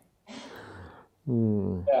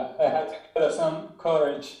 I had to gather some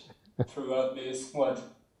courage throughout these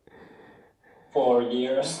 4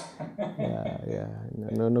 years. Yeah.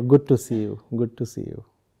 No, good to see you. Good to see you.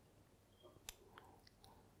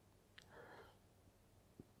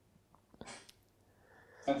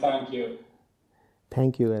 And thank you.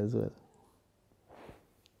 Thank you as well.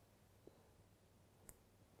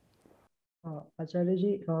 Acharya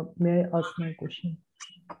ji, may I ask my question?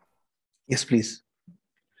 Yes, please.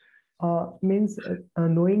 Means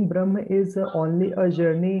knowing Brahma is only a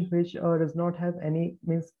journey which does not have any,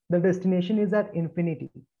 means the destination is at infinity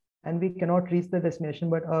and we cannot reach the destination,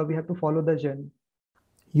 but we have to follow the journey.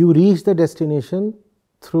 You reach the destination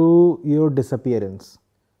through your disappearance.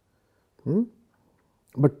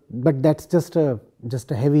 But that's just a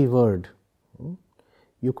heavy word.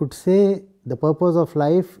 You could say the purpose of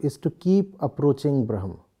life is to keep approaching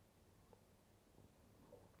Brahma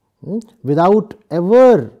without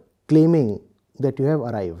ever claiming that you have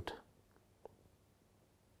arrived.